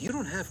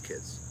don't have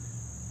kids.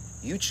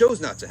 You chose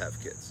not to have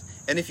kids.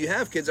 And if you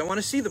have kids, I want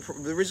to see the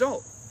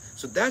result.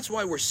 So that's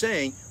why we're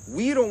saying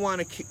I don't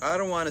want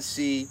to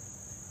see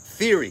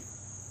theory.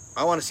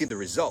 I want to see the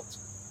result.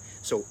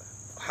 So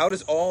how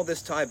does all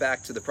this tie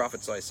back to the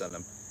Prophet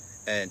ﷺ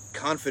and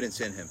confidence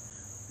in him?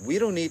 We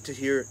don't need to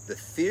hear the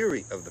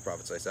theory of the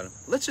Prophet ﷺ.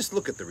 Let's just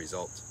look at the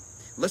result.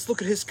 Let's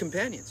look at his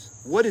companions.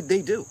 What did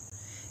they do?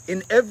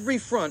 In every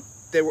front,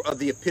 they were of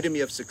the epitome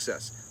of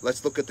success.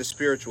 Let's look at the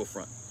spiritual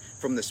front.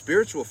 From the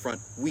spiritual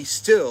front, we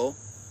still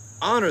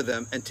honor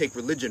them and take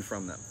religion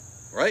from them,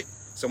 right?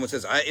 Someone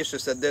says, Aisha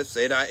said this,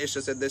 Sayyidina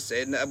Aisha said this,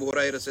 Sayyidina Abu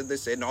Hurairah said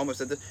this, Sayyidina Umar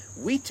said this.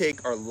 We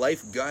take our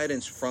life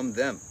guidance from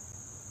them.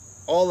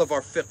 All of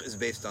our fiqh is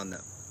based on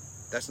them.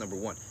 That's number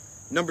one.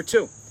 Number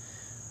two,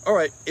 all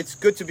right, it's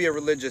good to be a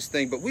religious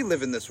thing, but we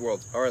live in this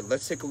world. All right,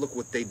 let's take a look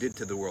what they did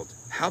to the world.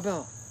 How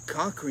about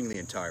conquering the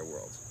entire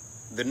world?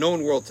 The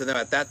known world to them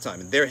at that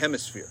time, in their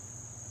hemisphere.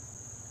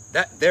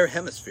 Their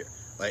hemisphere.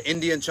 Like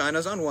India and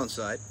China's on one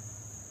side.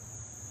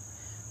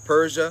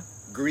 Persia,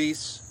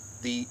 Greece,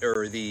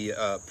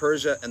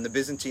 Persia and the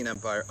Byzantine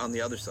Empire on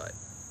the other side.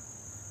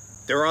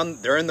 They're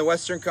in the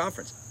Western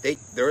Conference.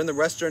 They're in the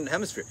Western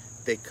Hemisphere.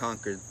 They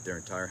conquered their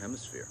entire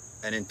hemisphere.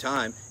 And in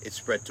time, it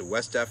spread to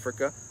West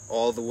Africa,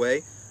 all the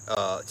way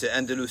to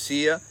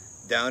Andalusia,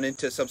 down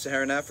into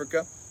Sub-Saharan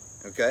Africa,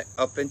 okay,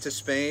 up into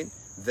Spain,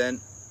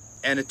 then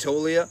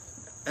Anatolia,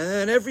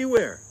 and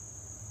everywhere.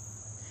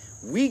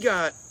 We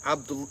got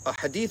a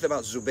hadith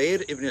about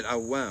Zubayr ibn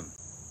al-Awwam.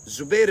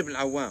 Zubayr ibn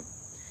al-Awwam.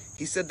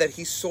 He said that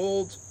he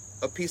sold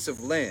a piece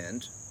of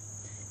land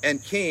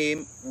and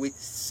came with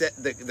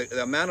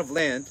the amount of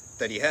land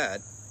that he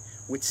had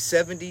with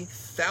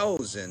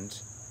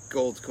 70,000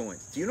 gold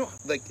coins. Do you know,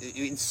 like,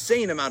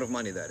 insane amount of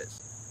money that is,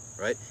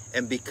 right?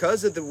 And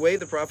because of the way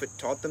the Prophet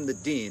taught them the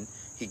deen,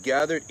 he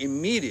gathered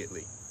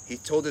immediately. He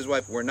told his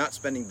wife, we're not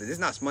spending, this is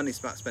not money,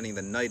 not spending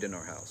the night in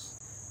our house,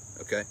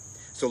 okay?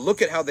 So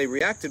look at how they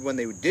reacted when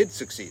they did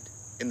succeed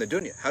in the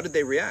dunya. How did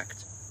they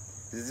react?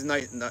 This is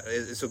not,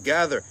 so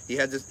gather. He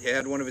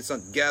had one of his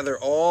sons gather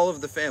all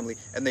of the family,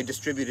 and they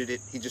distributed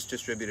it. He just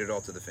distributed it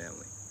all to the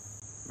family,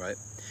 right?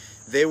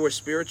 They were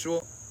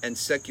spiritual and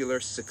secular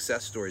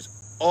success stories,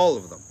 all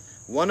of them.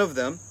 One of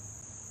them,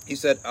 he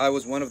said, I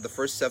was one of the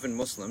first 7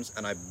 Muslims,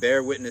 and I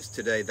bear witness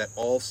today that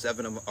all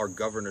 7 of them are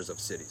governors of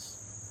cities.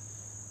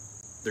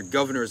 They're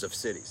governors of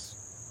cities.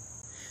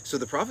 So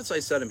the Prophet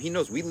ﷺ, he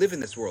knows we live in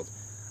this world.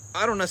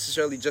 I don't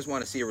necessarily just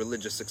want to see a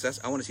religious success.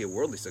 I want to see a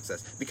worldly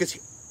success, because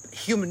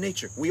human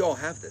nature, we all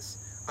have this.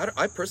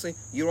 I personally,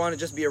 you want to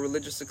just be a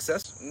religious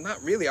success? Not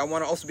really. I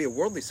want to also be a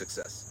worldly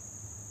success,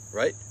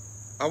 right?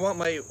 I want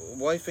my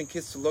wife and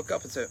kids to look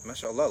up and say,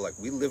 mashallah, like,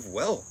 we live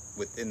well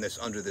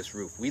under this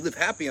roof. We live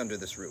happy under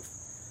this roof.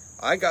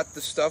 I got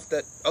the stuff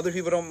that other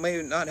people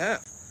may not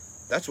have.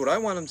 That's what I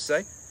want them to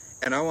say.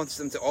 And I want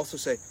them to also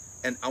say,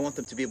 and I want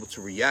them to be able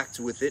to react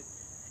with it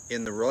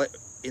in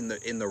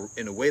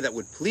a way that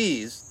would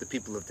please the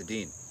people of the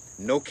deen.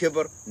 No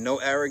kibr, no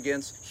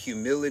arrogance,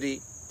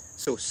 humility.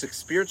 So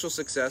spiritual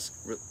success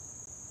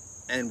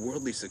and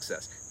worldly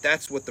success.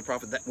 That's what the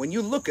Prophet, when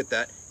you look at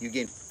that, you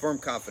gain firm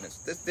confidence.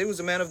 He was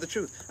a man of the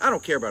truth. I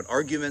don't care about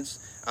arguments.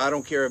 I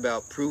don't care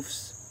about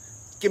proofs.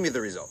 Give me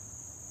the result.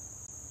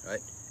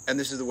 Right? And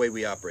this is the way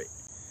we operate.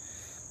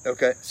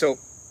 Okay, so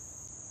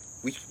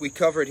we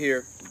covered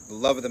here the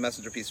love of the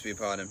messenger, peace be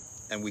upon him,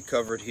 and we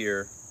covered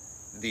here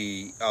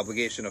the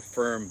obligation of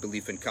firm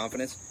belief and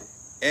confidence.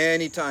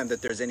 Anytime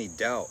that there's any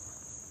doubt,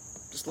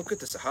 just look at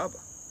the Sahaba.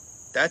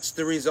 That's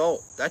the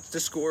result. That's the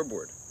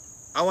scoreboard.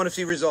 I want to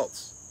see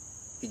results.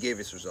 He gave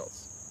us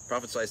results.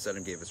 Prophet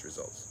ﷺ gave us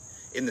results.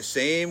 In the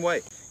same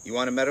way, you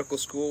want a medical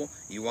school,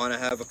 you want to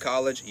have a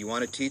college, you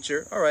want a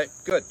teacher, all right,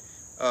 good.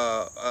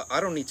 I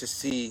don't need to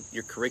see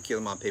your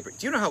curriculum on paper.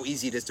 Do you know how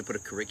easy it is to put a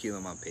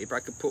curriculum on paper? I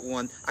could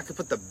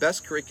put the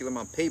best curriculum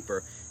on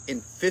paper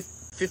in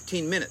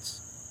 15 minutes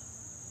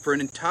for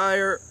an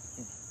entire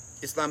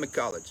Islamic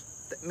college.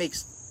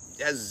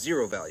 Has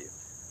zero value.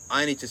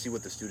 I need to see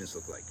what the students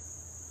look like.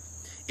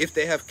 If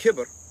they have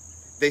kibr,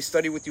 they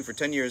study with you for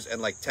 10 years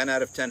and like 10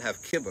 out of 10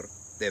 have kibr,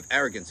 they have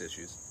arrogance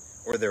issues,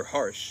 or they're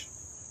harsh,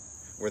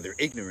 or they're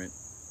ignorant,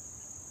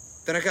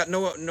 then I got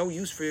no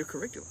use for your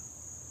curriculum,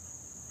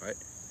 right?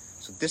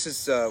 So this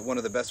is one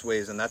of the best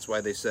ways, and that's why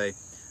they say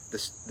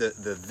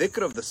the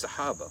dhikr of the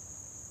Sahaba,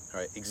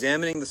 right?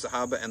 Examining the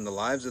Sahaba and the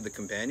lives of the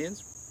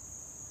companions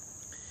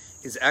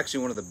is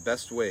actually one of the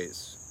best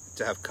ways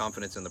to have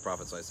confidence in the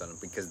Prophet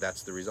ﷺ, because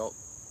that's the result.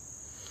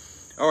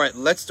 All right,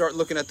 let's start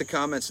looking at the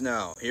comments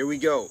now. Here we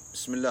go.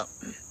 Bismillah.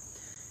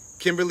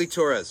 Kimberly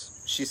Torres,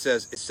 she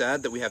says, it's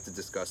sad that we have to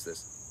discuss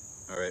this.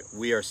 All right,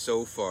 we are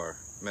so far.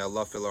 May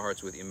Allah fill our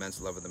hearts with immense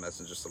love of the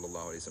Messenger,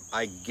 sallallahu alaihi wasallam.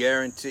 I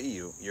guarantee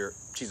you,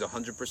 she's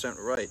 100%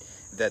 right,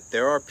 that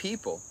there are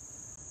people,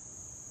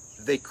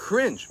 they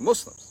cringe,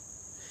 Muslims,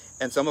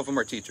 and some of them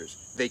are teachers.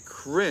 They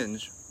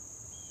cringe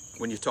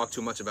when you talk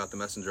too much about the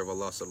Messenger of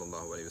Allah,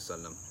 sallallahu alaihi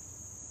wasallam.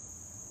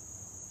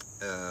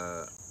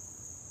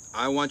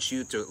 I want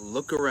you to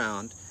look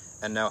around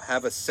and now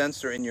have a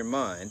sensor in your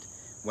mind.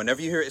 Whenever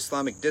you hear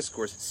Islamic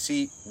discourse,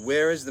 see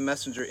where is the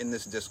Messenger in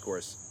this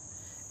discourse,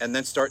 and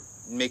then start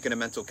making a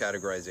mental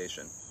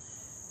categorization.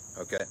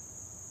 Okay,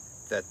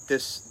 that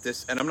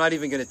this, and I'm not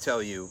even going to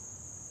tell you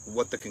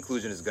what the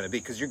conclusion is going to be,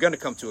 because you're going to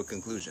come to a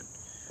conclusion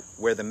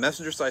where the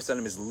Messenger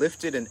ﷺ is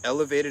lifted and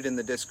elevated in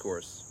the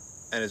discourse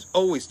and is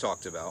always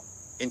talked about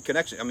in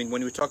connection. I mean,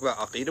 when we talk about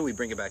Aqidah, we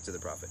bring it back to the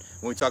Prophet.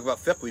 When we talk about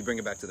fiqh, we bring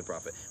it back to the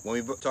Prophet. When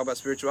we talk about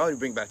spirituality, we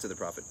bring it back to the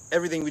Prophet.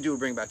 Everything we do, we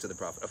bring back to the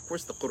Prophet. Of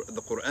course, the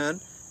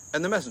Quran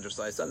and the Messenger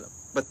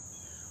ﷺ. But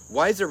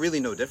why is there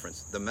really no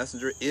difference? The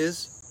Messenger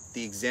is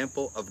the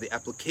example of the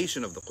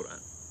application of the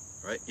Quran,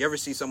 right? You ever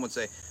see someone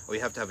say, oh,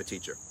 you have to have a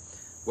teacher.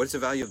 What's the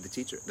value of the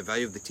teacher? The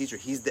value of the teacher,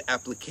 he's the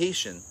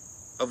application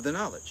of the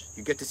knowledge.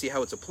 You get to see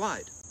how it's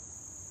applied,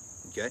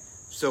 okay?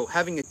 So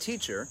having a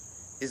teacher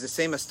is the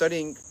same as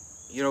studying,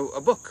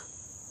 a book.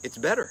 It's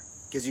better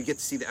because you get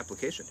to see the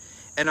application.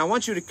 And I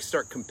want you to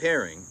start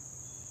comparing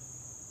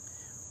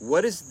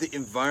what is the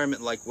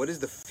environment like, what is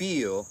the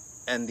feel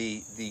and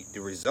the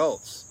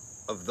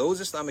results of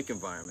those Islamic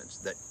environments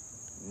that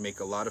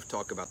make a lot of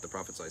talk about the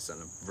Prophet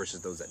ﷺ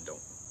versus those that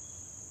don't.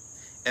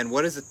 And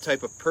what is the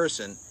type of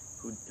person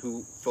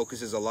who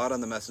focuses a lot on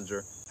the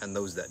Messenger and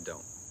those that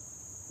don't?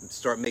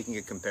 Start making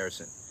a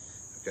comparison.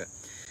 Okay.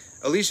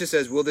 Alicia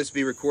says, will this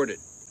be recorded?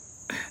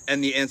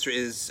 And the answer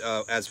is,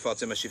 as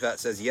Fatima Shifat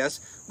says, yes.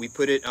 We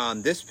put it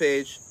on this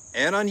page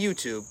and on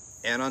YouTube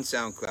and on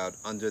SoundCloud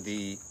under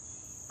the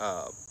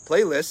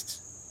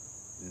playlist,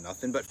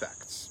 Nothing But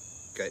Facts.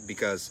 Okay,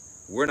 because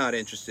we're not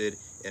interested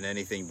in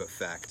anything but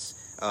facts.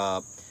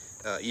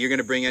 You're going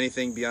to bring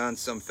anything beyond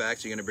some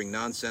facts. You're going to bring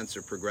nonsense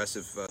or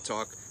progressive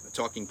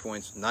talking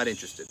points. Not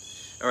interested.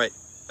 All right.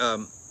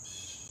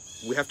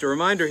 We have to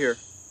reminder here.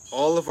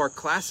 All of our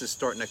classes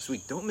start next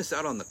week. Don't miss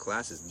out on the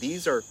classes.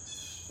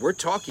 We're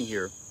talking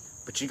here,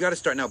 but you got to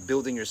start now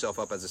building yourself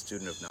up as a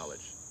student of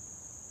knowledge.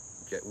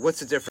 Okay. What's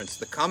the difference?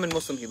 The common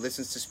Muslim, he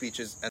listens to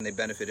speeches and they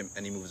benefit him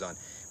and he moves on.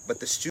 But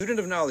the student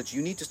of knowledge,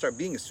 you need to start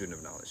being a student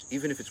of knowledge,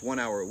 even if it's 1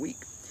 hour a week.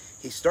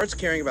 He starts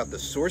caring about the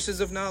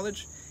sources of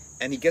knowledge,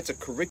 and he gets a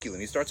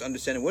curriculum. He starts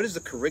understanding what is the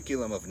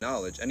curriculum of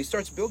knowledge, and he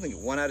starts building it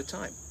one at a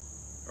time,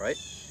 right?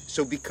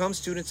 So become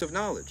students of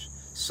knowledge.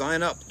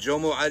 Sign up,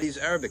 Jomo Ali's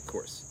Arabic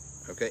course,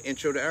 okay?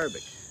 Intro to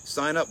Arabic.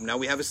 Sign up. Now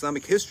we have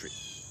Islamic history.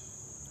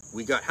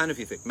 We got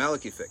Hanafi fiqh,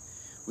 Maliki fiqh.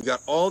 We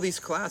got all these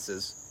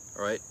classes,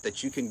 all right,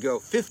 that you can go,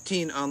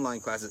 15 online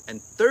classes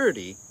and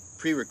 30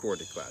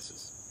 pre-recorded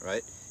classes,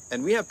 right?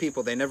 And we have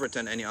people, they never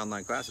attend any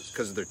online classes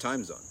because of their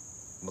time zone.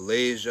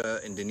 Malaysia,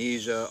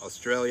 Indonesia,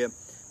 Australia,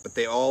 but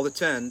they all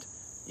attend,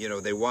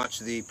 they watch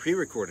the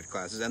pre-recorded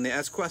classes and they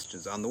ask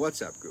questions on the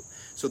WhatsApp group.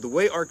 So the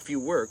way ArcView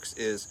works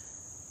is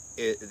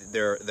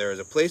there's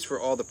a place for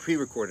all the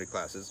pre-recorded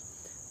classes.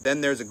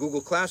 Then there's a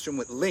Google Classroom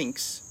with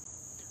links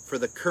for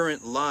the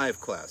current live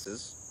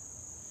classes.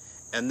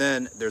 And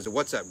then there's a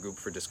WhatsApp group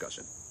for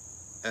discussion.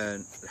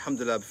 And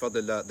alhamdulillah,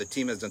 bifadlillah, the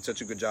team has done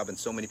such a good job and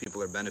so many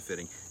people are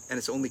benefiting. And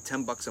it's only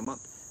 $10 a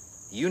month.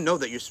 You know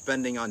that you're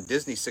spending on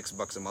Disney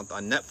 $6 a month,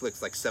 on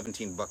Netflix like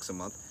 $17 a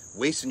month,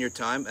 wasting your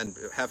time, and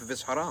half of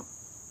it's haram,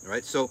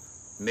 right? So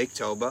make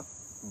tawbah,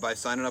 by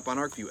signing up on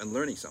ArcView and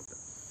learning something.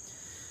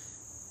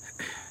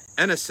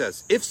 Anas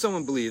says, if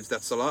someone believes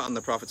that salah on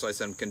the Prophet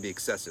ﷺ can be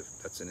excessive,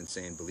 that's an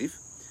insane belief,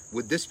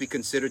 would this be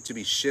considered to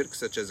be shirk,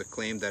 such as a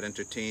claim that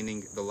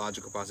entertaining the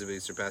logical possibility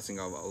of surpassing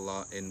of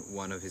Allah in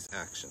one of his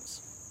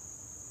actions?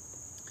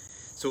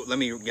 So let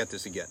me get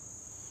this again.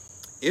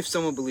 If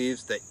someone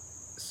believes that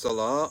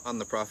salah on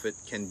the Prophet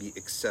can be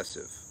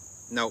excessive.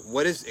 Now,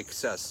 what is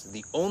excess?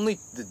 The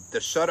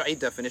Shar'i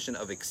definition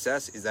of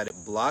excess is that it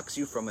blocks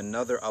you from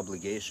another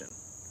obligation.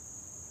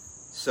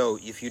 So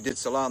if you did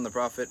salah on the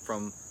Prophet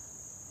from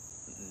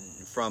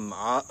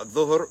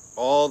Dhuhr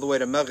all the way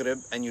to Maghrib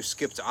and you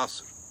skipped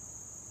Asr,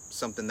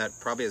 something that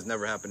probably has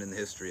never happened in the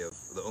history of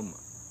the Ummah,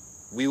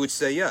 we would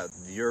say, yeah,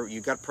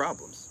 you got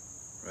problems,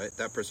 right?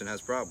 That person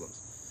has problems.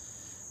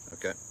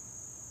 Okay.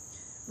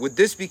 Would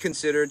this be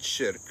considered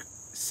shirk,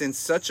 since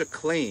such a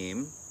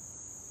claim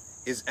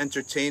is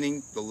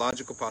entertaining the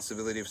logical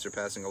possibility of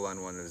surpassing Allah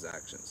in one of his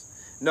actions?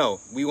 No,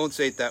 we won't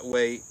say it that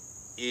way,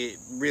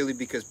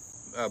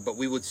 but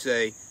we would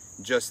say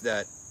just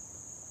that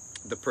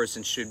the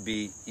person should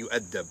be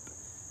yu'addab.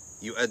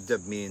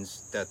 Yu'addab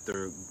means that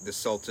the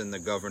sultan, the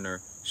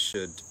governor,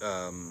 should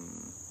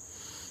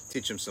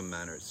teach him some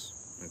manners,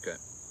 okay,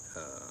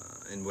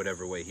 in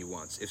whatever way he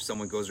wants. If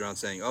someone goes around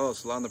saying, oh,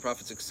 salah on the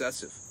Prophet's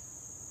excessive,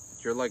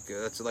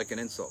 that's like an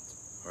insult,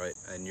 all right?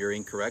 And you're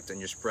incorrect, and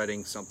you're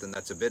spreading something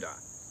that's a bid'ah,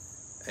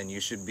 and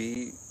you should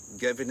be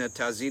given a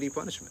taziri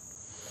punishment.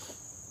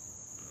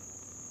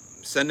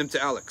 Send him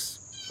to Alex.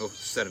 He'll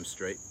set him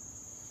straight.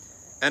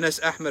 Anas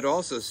Ahmed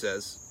also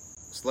says,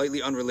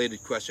 slightly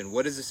unrelated question,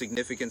 what is the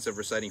significance of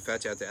reciting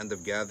Fatiha at the end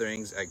of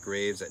gatherings, at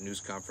graves, at news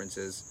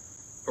conferences,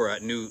 or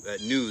at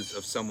news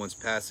of someone's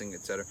passing,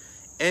 etc.?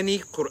 Any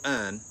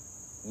Quran,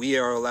 we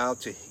are allowed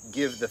to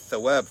give the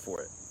thawab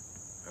for it.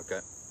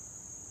 Okay?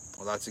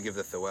 Allowed to give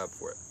the thawab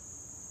for it.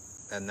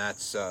 And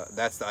that's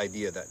the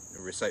idea, that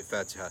recite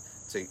Fatiha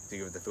to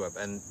give the thawab.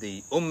 And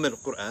the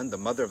al-Quran, the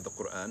mother of the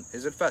Quran,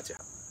 is al-Fatiha.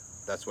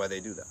 That's why they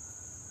do that.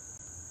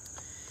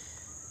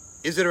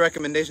 Is it a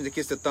recommendation to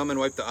kiss the thumb and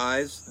wipe the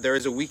eyes? There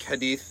is a weak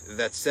hadith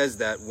that says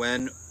that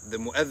when the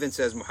mu'adhin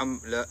says,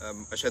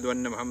 Ashhadu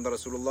anna Muhammad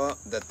Rasulullah,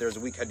 that there's a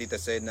weak hadith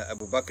that says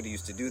Abu Bakr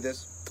used to do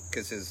this,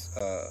 because his,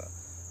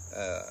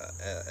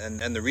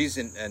 and the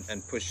reason,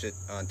 and push it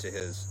onto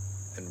his,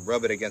 and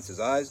rub it against his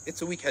eyes.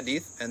 It's a weak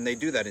hadith, and they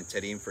do that in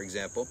Tareem, for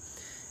example.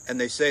 And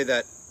they say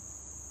that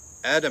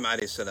Adam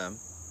alayhi salam,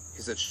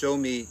 he said, show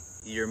me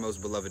your most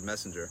beloved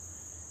messenger.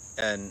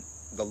 And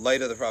the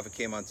light of the Prophet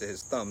came onto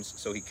his thumbs,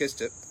 so he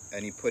kissed it,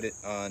 and he put it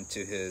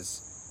onto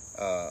his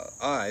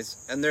eyes.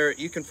 And there,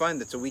 you can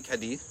find it's a weak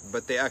hadith,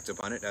 but they act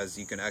upon it as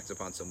you can act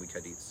upon some weak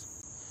hadiths.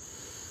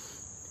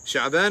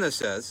 Sha'bana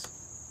says,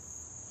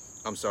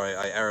 I'm sorry,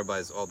 I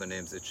Arabize all the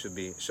names, it should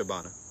be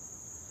Shabana.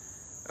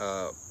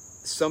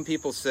 Some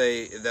people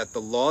say that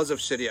the laws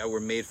of Sharia were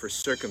made for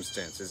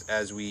circumstances.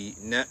 As we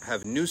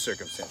have new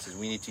circumstances,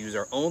 we need to use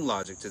our own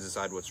logic to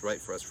decide what's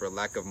right for us, for a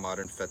lack of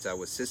modern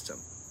fatwa system.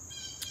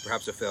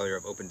 Perhaps a failure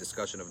of open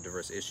discussion of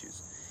diverse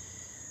issues.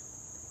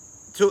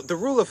 So the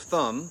rule of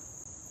thumb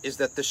is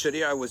that the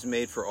Sharia was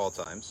made for all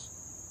times.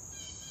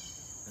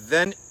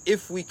 Then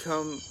if we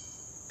come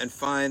and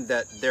find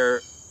that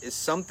there is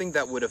something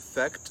that would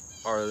affect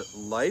our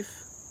life,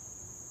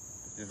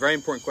 a very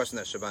important question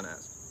that Shabana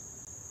asked.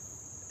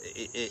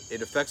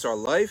 It affects our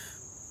life,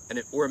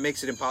 or it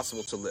makes it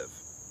impossible to live.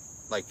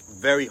 Like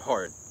very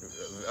hard,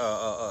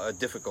 a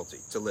difficulty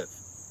to live.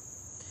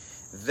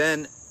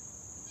 Then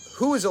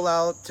who is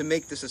allowed to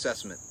make this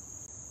assessment?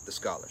 The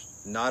scholars,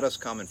 not us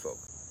common folk,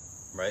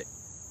 right?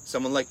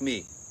 Someone like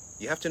me.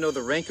 You have to know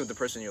the rank of the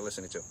person you're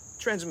listening to.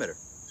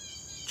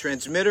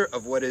 Transmitter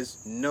of what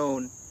is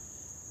known,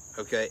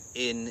 okay,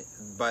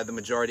 by the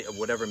majority of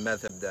whatever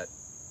madhab that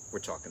we're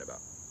talking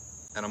about.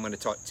 And I'm going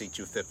to teach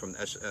you fiqh from the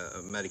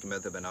Maliki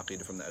madhab and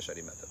Aqidah from the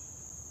Ash'ari madhab.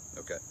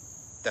 Okay,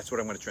 that's what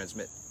I'm going to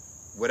transmit.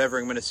 Whatever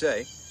I'm going to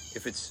say,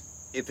 if it's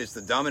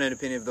the dominant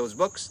opinion of those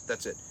books,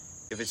 that's it.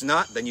 If it's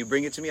not, then you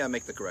bring it to me, I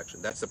make the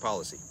correction. That's the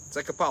policy. It's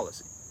like a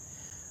policy.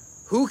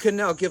 Who can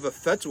now give a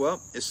fatwa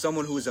is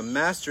someone who is a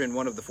master in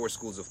one of the four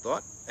schools of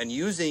thought, and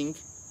using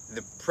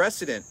the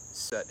precedent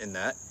set in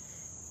that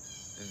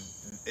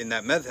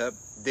madhab,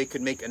 they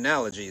could make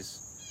analogies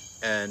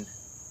and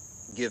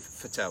give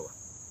fatwa.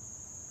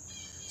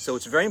 So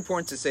it's very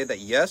important to say that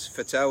yes,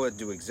 fatwa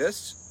do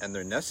exist and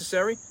they're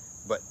necessary,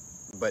 but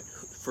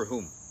for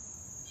whom?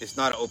 It's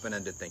not an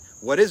open-ended thing.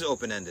 What is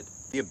open-ended?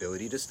 The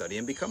ability to study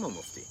and become a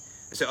mufti.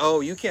 I say,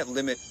 oh, you can't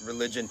limit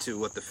religion to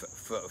what the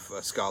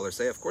scholars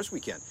say. Of course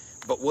we can.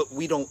 But what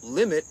we don't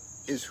limit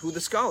is who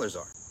the scholars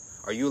are.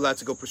 Are you allowed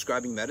to go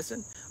prescribing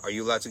medicine? Are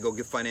you allowed to go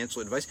give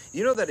financial advice?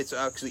 You know that it's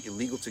actually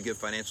illegal to give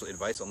financial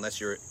advice unless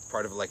you're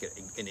part of like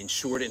an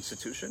insured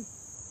institution,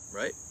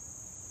 right?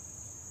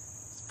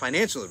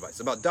 Financial advice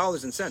about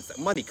dollars and cents. That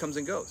money comes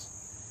and goes.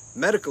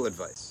 Medical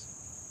advice.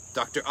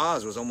 Dr.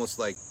 Oz was almost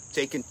like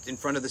taken in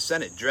front of the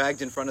Senate,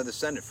 dragged in front of the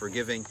Senate for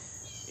giving,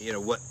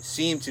 what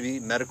seemed to be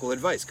medical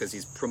advice, because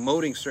he's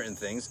promoting certain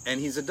things and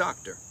he's a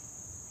doctor,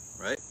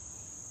 right?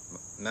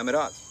 Mehmet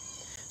Oz.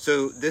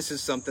 So this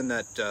is something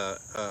that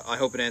I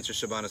hope it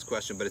answers Shabana's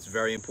question, but it's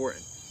very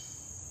important.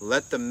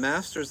 Let the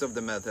masters of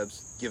the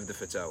madhabs give the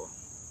fatwa,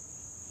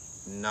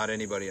 not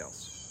anybody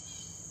else.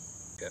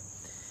 Okay.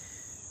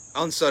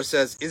 Ansar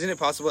says, isn't it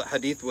possible that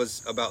hadith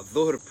was about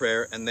dhuhr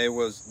prayer and they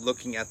was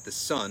looking at the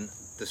sun,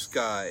 the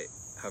sky?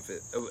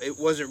 It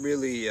wasn't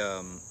really,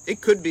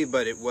 it could be,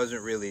 but it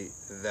wasn't really,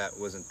 that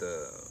wasn't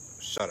the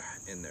sharh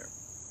in there.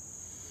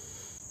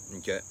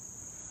 Okay.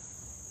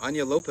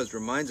 Anya Lopez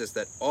reminds us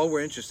that all we're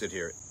interested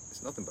here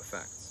is nothing but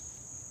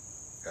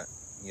facts. Okay.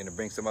 You're going to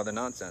bring some other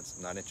nonsense.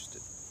 I'm not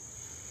interested.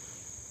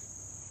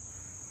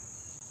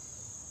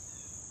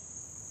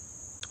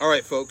 All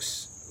right,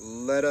 folks.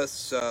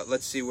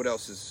 Let's see what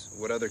else is,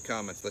 what other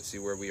comments. Let's see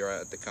where we are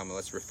at the comment.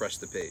 Let's refresh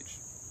the page.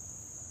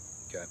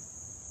 Okay.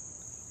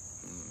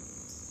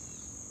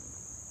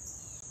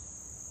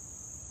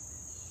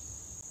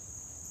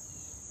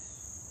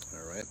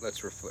 All right,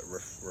 let's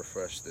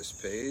refresh this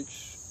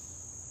page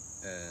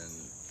and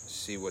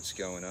see what's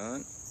going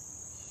on.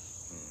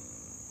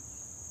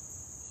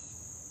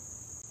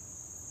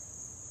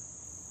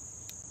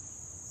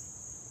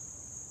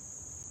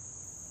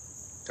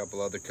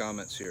 Couple other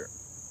comments here.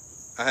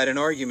 I had an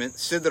argument.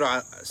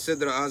 Sidra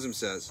Azam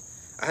says,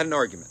 I had an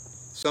argument.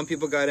 Some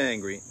people got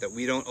angry that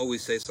we don't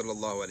always say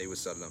sallallahu alaihi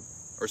wasallam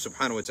or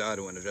subhanahu wa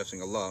ta'ala when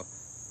addressing Allah,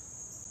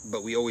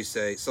 but we always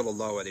say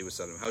sallallahu alaihi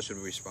wasallam. How should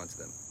we respond to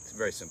them? It's a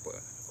very simple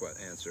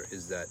answer,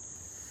 is that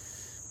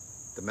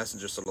the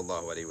Messenger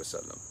sallallahu alaihi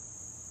wasallam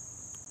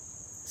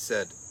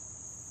said,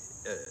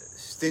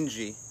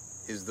 stingy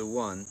is the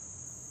one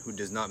who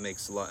does not make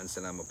salah and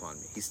salam upon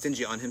me. He's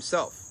stingy on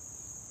himself.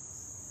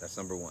 That's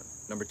number one.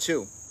 Number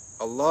two,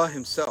 Allah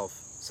himself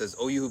says,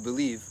 O you who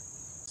believe,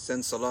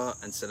 send salah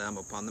and salam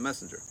upon the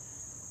Messenger.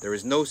 There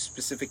is no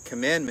specific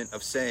commandment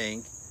of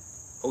saying,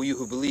 O you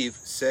who believe,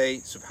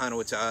 say subhanahu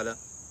wa ta'ala,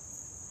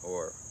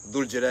 or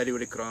dhul jalali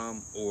wal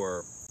ikram,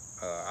 or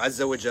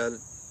azza wa jal,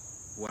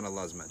 when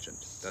Allah is mentioned.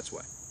 That's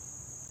why.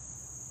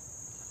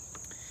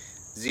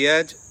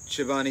 Ziyad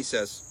Shibani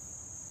says,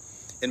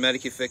 in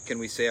Maliki fiqh, can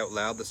we say out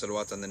loud the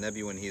salawat on the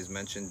Nabi when he is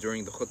mentioned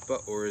during the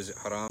khutbah, or is it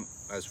haram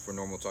as for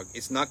normal talk?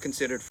 It's not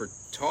considered for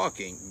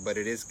talking, but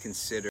it is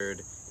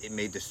considered, it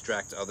may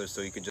distract others,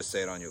 so you could just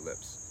say it on your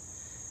lips.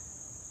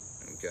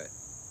 Okay.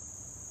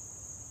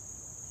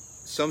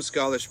 Some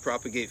scholars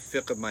propagate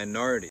fiqh of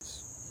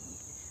minorities.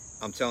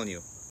 I'm telling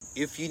you,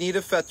 if you need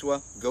a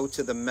fatwa, go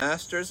to the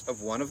masters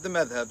of one of the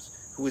madhabs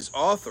who is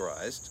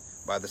authorized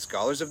by the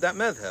scholars of that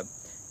madhab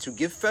to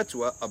give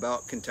fatwa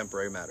about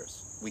contemporary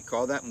matters. We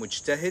call that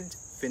mujtahid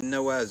fin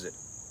nawazil.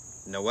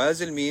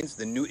 Nawazil means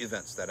the new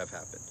events that have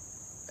happened.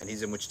 And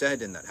he's a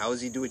mujtahid in that. How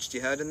does he do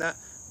ijtihad in that?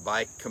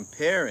 By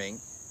comparing,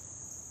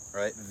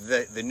 right,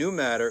 the new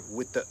matter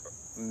with the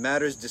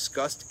matters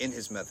discussed in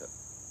his madhab.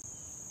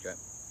 Okay.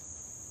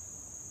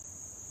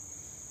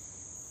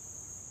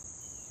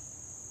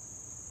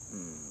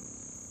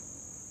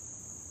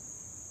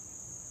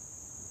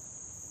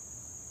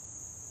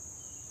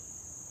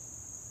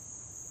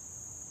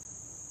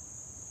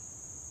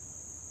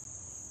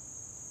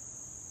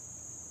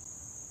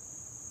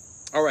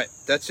 All right,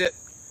 that's it.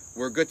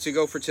 We're good to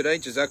go for today.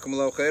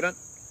 Jazakumullahu khairan.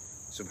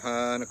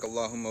 سبحانك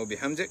اللهم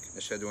وبحمدك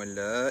نشهد أن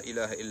لا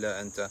إله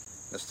إلا أنت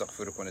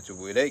نستغفرك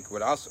ونتوب إليك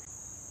والعصر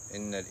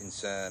إن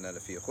الإنسان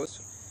لفي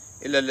خسر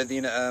إلا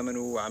الذين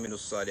آمنوا وعملوا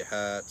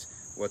الصالحات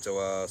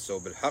وتواصوا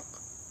بالحق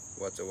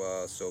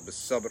وتواصوا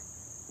بالصبر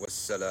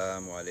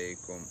والسلام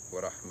عليكم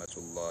ورحمة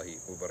الله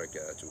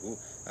وبركاته.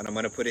 And I'm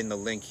going to put in the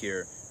link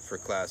here for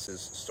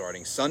classes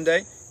starting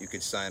Sunday. You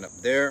could sign up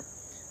there.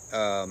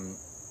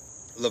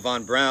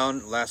 Levon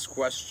Brown, last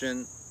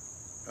question,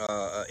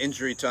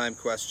 injury time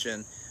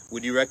question.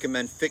 Would you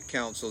recommend fiqh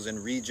councils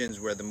in regions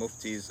where the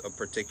muftis of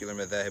particular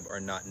madhahib are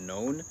not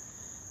known?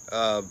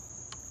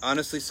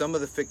 Honestly, some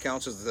of the fiqh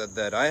councils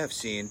that I have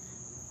seen,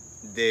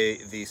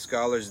 the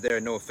scholars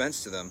there, no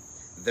offense to them,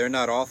 they're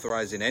not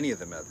authorized in any of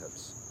the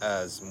madhabs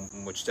as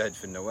mujtahid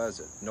fin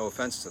nawazil. No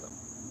offense to them.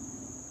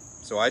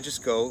 So I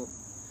just go,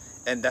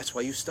 and that's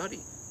why you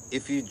study.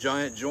 If you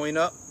join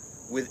up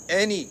with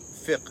any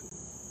fiqh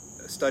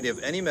study of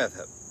any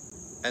madhab,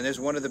 and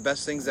there's one of the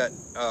best things that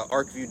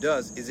ArcView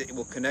does is it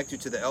will connect you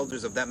to the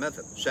elders of that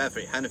madhab,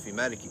 Shafi'i, Hanafi,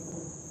 Maliki,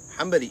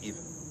 Hanbali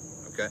even.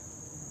 Okay,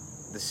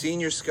 the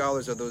senior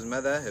scholars of those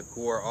madhab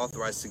who are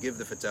authorized to give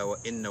the fatwa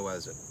in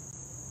nawazil.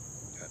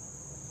 Okay.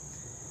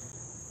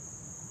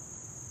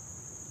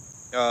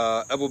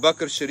 Abu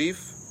Bakr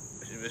Sharif,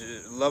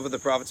 love of the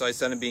Prophet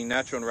ﷺ being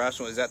natural and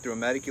rational, is that through a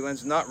Maliki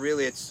lens? Not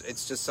really.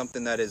 It's just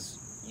something that is,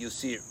 you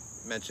see it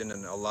mentioned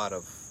in a lot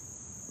of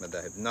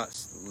madhab, not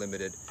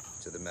limited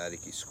to the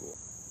Maliki school.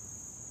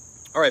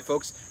 All right,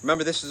 folks.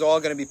 Remember, this is all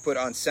going to be put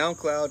on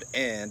SoundCloud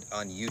and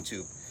on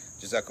YouTube.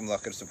 Jazakumullah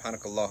khair.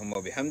 Subhanakallahumma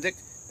wa bihamdik.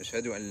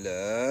 Nashhadu an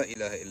la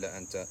ilaha illa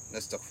anta.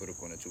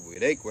 Nastaghfiruka wa natubu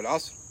ilayk. Wal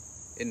asr.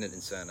 Inna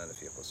al-insana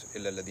lafi khusr.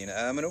 Illa alladhina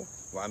amanu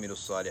wa amilu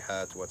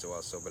salihat wa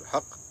tawasaw bil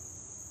haqq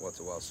wa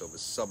tawasaw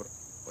bis sabr.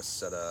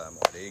 Wassalamu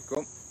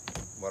alaykum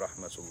wa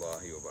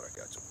rahmatullahi wa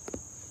barakatuh.